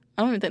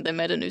 I don't even think they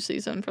made a new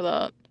season for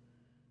that.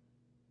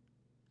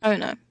 I don't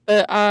know,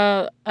 but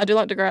I do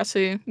like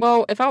Degrassi.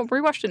 Well, if I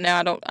rewatched it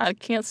now, I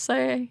can't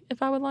say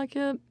if I would like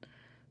it.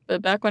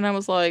 But back when I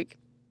was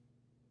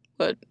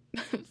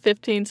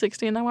 15,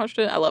 16, I watched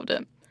it. I loved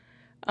it.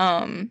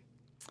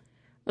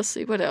 Let's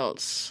see, what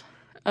else?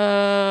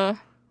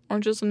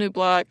 Orange is the New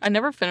Black. I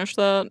never finished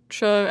that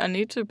show. I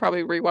need to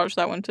probably rewatch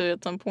that one too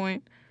at some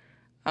point.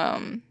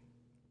 The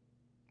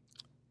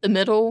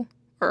Middle,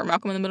 or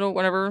Malcolm in the Middle,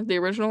 whatever, the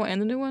original and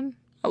the new one.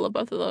 I love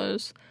both of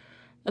those.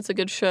 That's a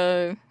good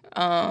show.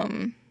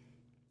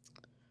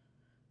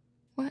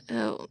 What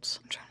else?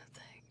 I'm trying to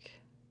think.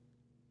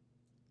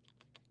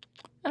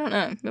 I don't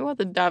know. Maybe we'll have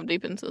to dive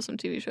deep into some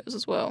TV shows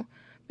as well.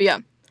 But yeah,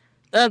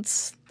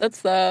 that's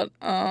that.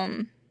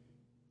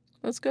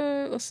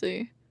 Let's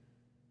see.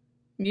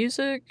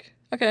 Music.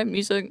 Okay,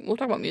 music. We'll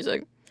talk about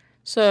music.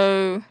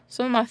 So,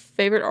 some of my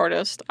favorite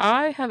artists.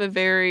 I have a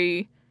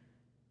very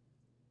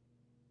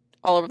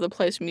all over the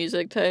place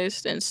music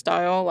taste and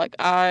style.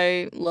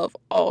 I love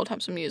all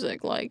types of music.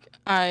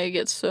 I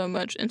get so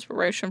much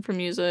inspiration from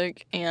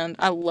music, and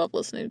I love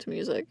listening to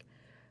music.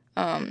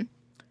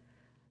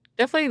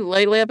 Definitely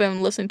lately I've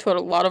been listening to a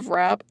lot of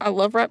rap. I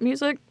love rap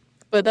music,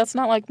 but that's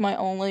not my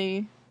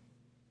only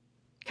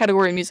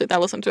category of music that I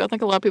listen to. I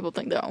think a lot of people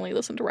think that I only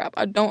listen to rap.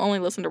 I don't only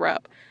listen to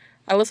rap.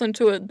 I listen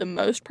to it the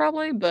most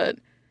probably, but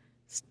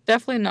it's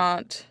definitely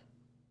not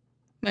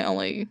my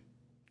only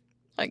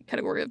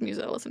category of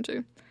music I listen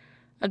to.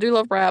 I do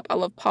love rap. I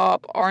love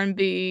pop,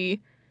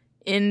 R&B,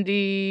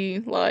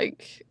 indie,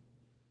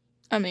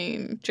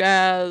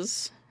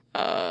 jazz.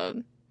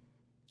 I'll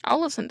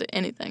listen to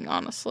anything,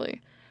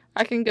 honestly.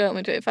 I can go, let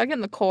me tell you, if I get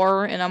in the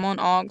car and I'm on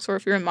aux, or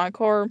if you're in my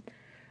car,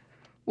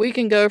 we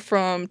can go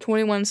from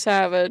 21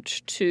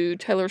 Savage to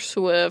Taylor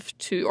Swift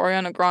to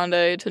Ariana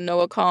Grande to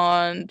Noah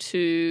Kahan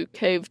to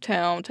Cave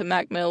Town to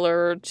Mac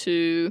Miller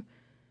to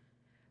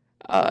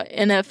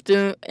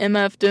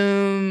MF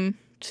Doom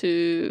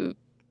to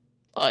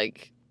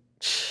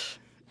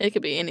it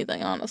could be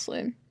anything,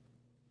 honestly.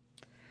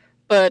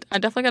 But I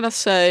definitely gotta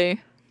say,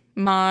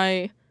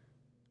 my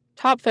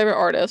top favorite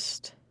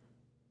artist,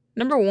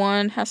 number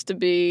 1 has to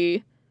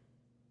be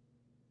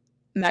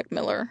Mac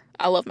Miller.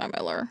 I love Mac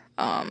Miller.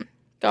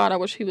 God, I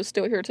wish he was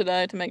still here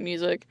today to make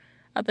music.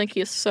 I think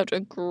he is such a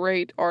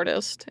great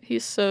artist.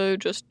 He's so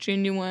just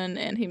genuine,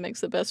 and he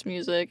makes the best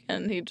music,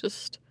 and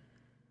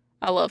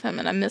I love him,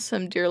 and I miss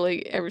him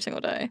dearly every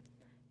single day.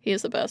 He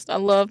is the best. I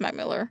love Mac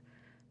Miller.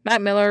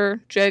 Mac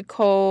Miller, J.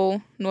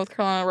 Cole, North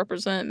Carolina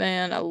represent,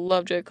 man. I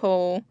love J.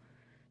 Cole.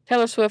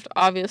 Taylor Swift,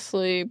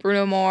 obviously.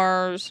 Bruno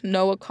Mars,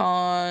 Noah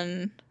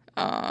Kahan,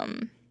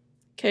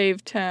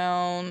 Cave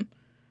Town,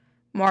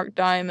 Mark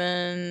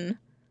Diamond,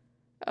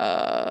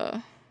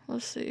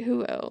 let's see,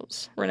 who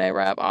else? Renee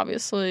Rapp,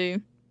 obviously.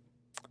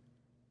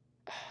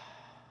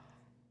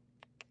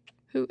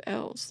 Who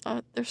else?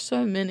 There's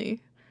so many.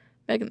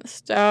 Megan Thee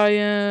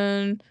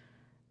Stallion,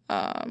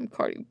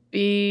 Cardi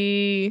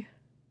B,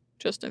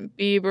 Justin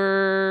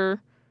Bieber.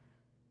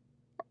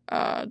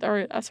 I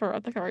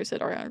think I already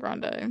said Ariana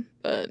Grande,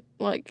 but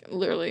like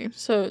literally,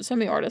 so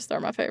many artists that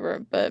are my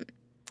favorite. But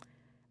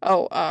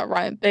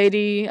Ryan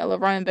Beatty, I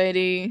love Ryan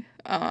Beatty.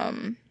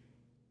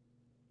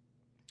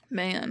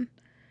 Man,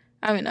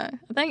 I mean, I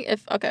think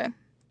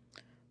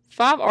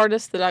 5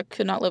 artists that I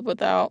could not live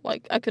without,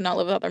 like I could not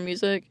live without their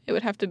music. It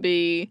would have to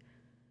be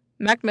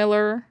Mac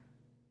Miller,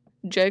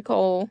 J.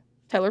 Cole,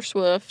 Taylor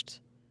Swift,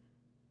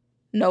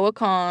 Noah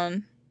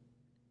Kahan,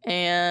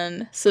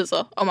 and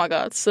SZA. Oh my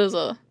God,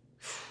 SZA.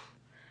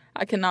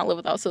 I cannot live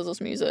without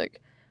SZA's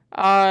music.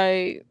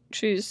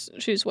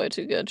 She's way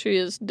too good. She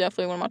is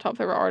definitely one of my top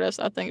favorite artists.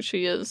 I think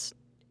she is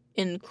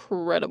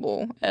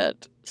incredible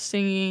at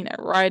singing,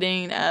 at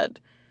writing, at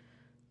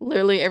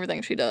literally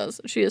everything she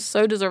does. She is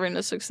so deserving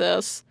of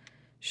success.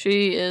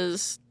 She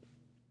is,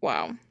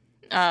 wow.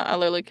 I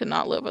literally could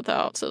not live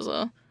without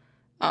SZA.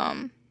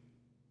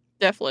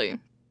 Definitely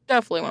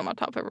one of my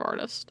top favorite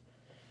artists.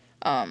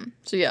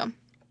 So yeah,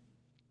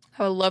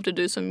 I would love to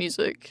do some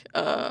music,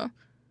 like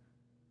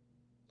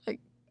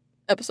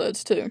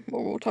episodes too,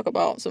 where we'll talk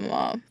about some of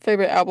my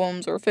favorite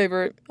albums or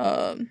favorite,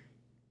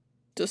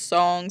 just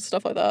songs,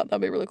 stuff like that.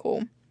 That'd be really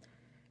cool.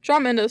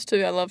 Shawn Mendes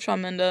too. I love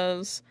Shawn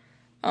Mendes.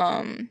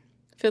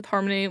 Fifth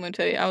Harmony. Let me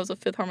tell you, I was a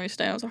Fifth Harmony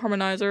stan. I was a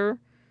harmonizer.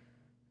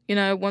 You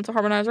know, once a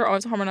harmonizer,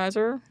 always a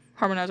harmonizer.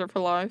 Harmonizer for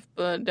life.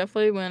 But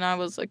definitely when I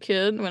was a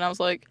kid, when I was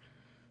like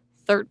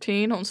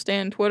 13 on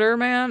Stan Twitter,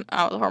 man,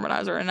 I was a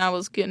harmonizer, and I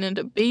was getting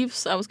into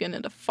beefs. I was getting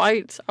into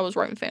fights. I was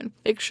writing fan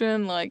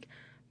fiction. Like,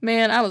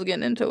 man, I was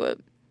getting into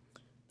it.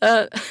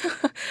 That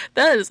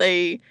is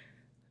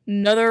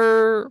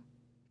another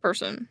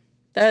person.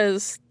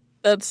 That's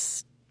let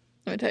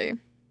me tell you.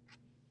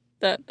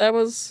 That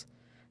was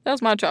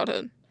my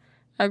childhood.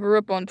 I grew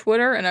up on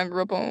Twitter and I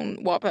grew up on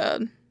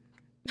Wattpad.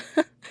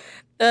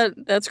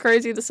 That's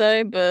crazy to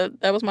say, but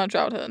that was my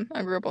childhood.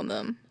 I grew up on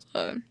them.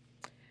 So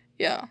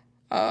yeah.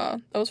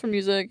 That was for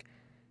music.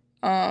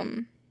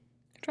 I'm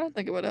trying to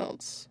think of what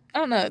else. I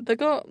don't know. The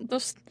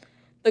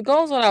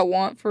goals that I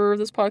want for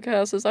this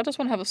podcast is I just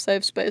want to have a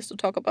safe space to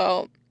talk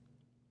about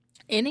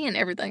any and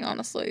everything,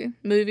 honestly.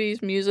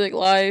 Movies, music,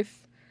 life,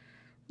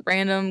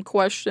 random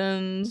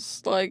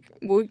questions. Like,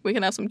 we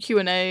can have some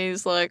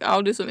Q&As. Like,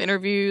 I'll do some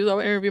interviews. I'll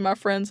interview my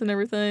friends and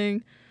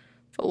everything.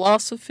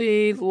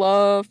 Philosophy,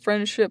 love,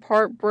 friendship,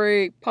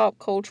 heartbreak, pop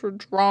culture,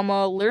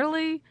 drama.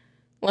 Literally,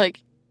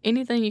 like,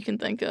 anything you can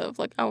think of.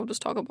 Like, I will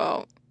just talk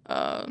about,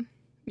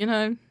 you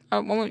know, I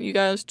want you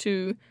guys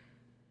to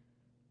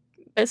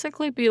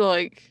basically be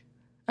like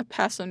a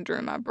passenger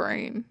in my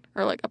brain,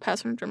 or like a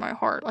passenger in my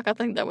heart. Like, I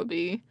think that would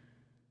be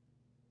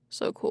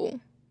so cool.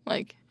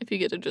 Like, if you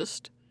get to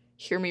just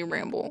hear me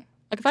ramble.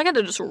 Like, if I get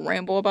to just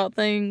ramble about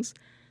things,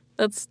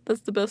 that's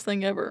the best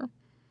thing ever.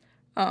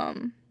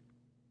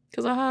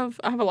 Because I have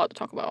a lot to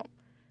talk about.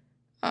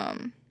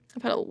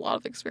 I've had a lot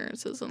of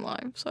experiences in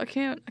life, so I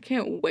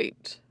can't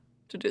wait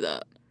to do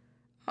that.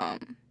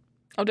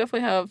 I'll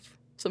definitely have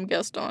some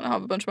guests on. I'll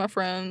have a bunch of my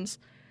friends,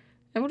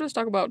 and we'll just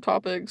talk about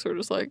topics or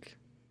just like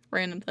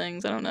random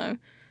things. I don't know.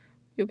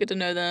 You'll get to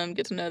know them,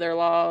 get to know their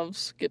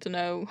lives, get to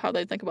know how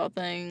they think about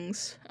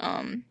things.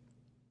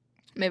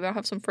 Maybe I'll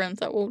have some friends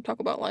that will talk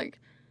about like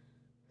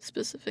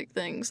specific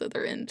things that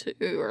they're into,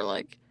 or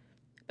like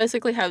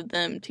basically have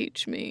them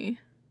teach me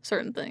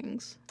certain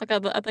things. Like,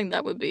 I think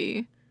that would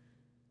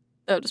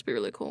just be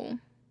really cool.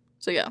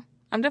 So yeah,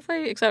 I'm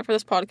definitely excited for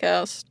this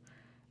podcast.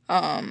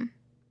 I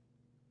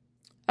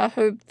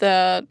hope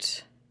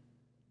that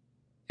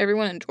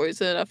everyone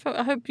enjoys it.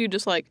 I hope you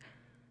just like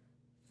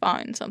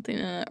find something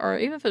in it, or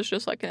even if it's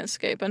just like an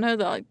escape. I know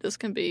that like this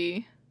can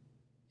be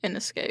an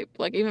escape.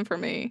 Like, even for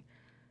me,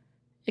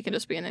 it can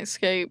just be an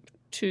escape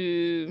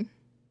to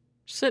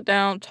sit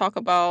down, talk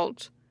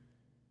about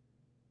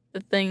the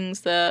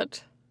things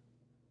that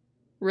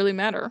really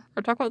matter,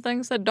 or talk about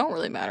things that don't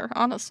really matter,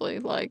 honestly.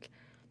 Like,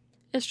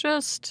 it's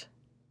just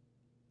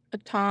a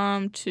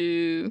time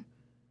to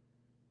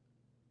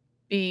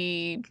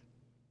be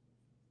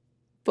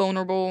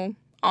vulnerable,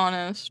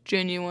 honest,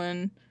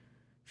 genuine,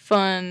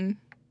 fun,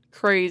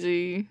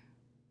 crazy,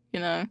 you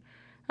know.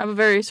 I have a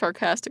very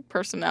sarcastic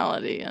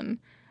personality, and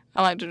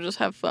I like to just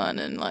have fun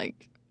and,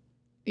 like,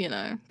 you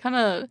know, kind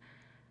of,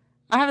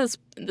 I have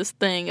this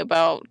thing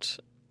about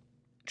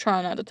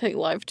trying not to take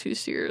life too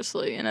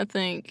seriously, and I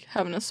think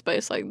having a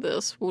space like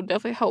this will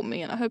definitely help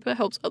me, and I hope it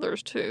helps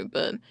others too.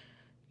 But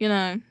you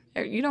know,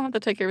 you don't have to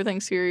take everything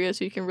serious.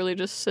 You can really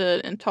just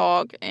sit and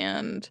talk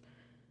and,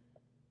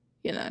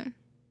 you know,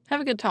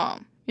 have a good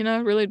time. You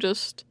know, really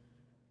just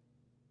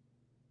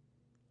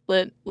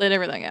let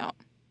everything out.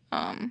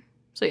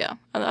 So yeah,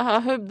 I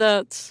hope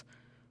that's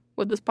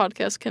what this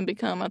podcast can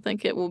become. I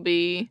think it will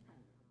be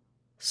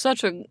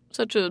such a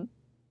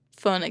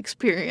fun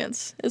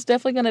experience. It's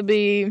definitely going to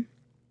be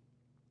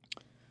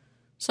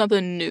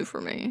something new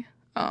for me.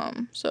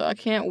 So I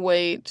can't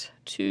wait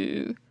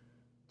to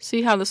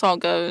see how this all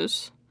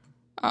goes.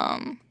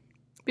 But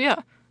yeah,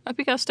 I hope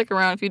you guys stick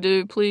around. If you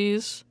do,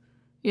 please,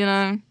 you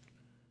know,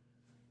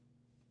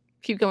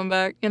 keep coming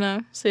back, you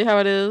know, see how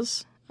it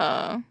is.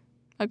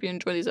 Hope you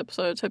enjoy these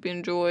episodes. Hope you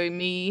enjoy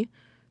me.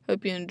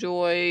 Hope you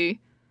enjoy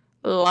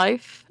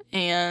life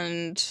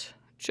and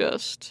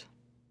just,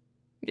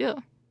 yeah.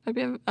 I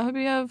hope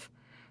you have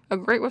a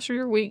great rest of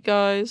your week,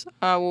 guys.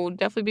 I will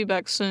definitely be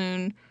back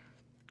soon.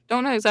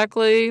 Don't know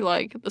exactly,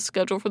 like, the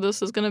schedule for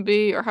this is going to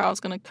be or how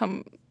it's going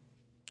to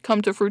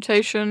come to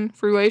fruition,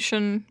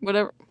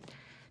 whatever.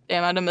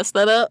 Damn, I done messed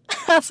that up.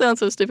 That sounds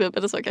so stupid,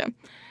 but it's okay.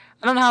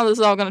 I don't know how this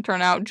is all going to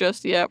turn out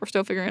just yet. We're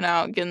still figuring it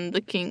out, getting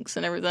the kinks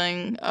and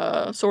everything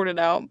sorted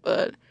out.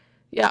 But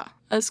yeah,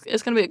 it's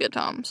going to be a good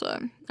time. So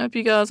I hope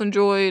you guys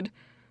enjoyed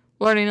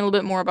learning a little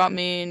bit more about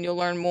me, and you'll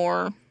learn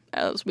more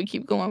as we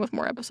keep going with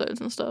more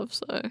episodes and stuff.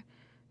 So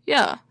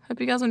yeah, hope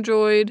you guys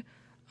enjoyed.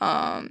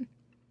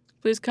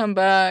 Please come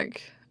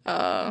back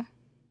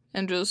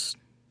and just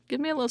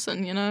give me a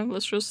listen, you know?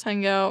 Let's just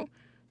hang out,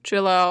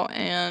 chill out,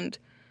 and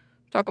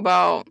talk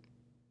about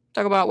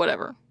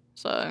whatever.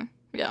 So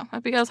yeah,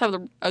 hope you guys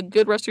have a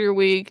good rest of your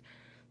week.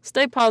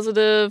 Stay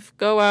positive.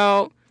 Go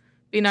out.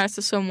 Be nice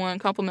to someone.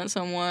 Compliment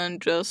someone.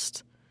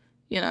 Just,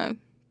 you know,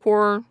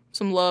 pour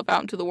some love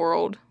out into the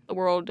world. The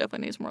world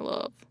definitely needs more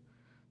love.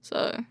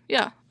 So,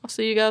 yeah, I'll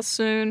see you guys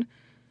soon.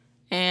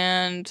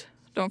 And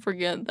don't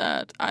forget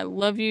that I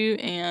love you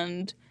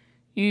and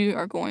you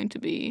are going to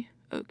be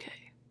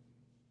okay.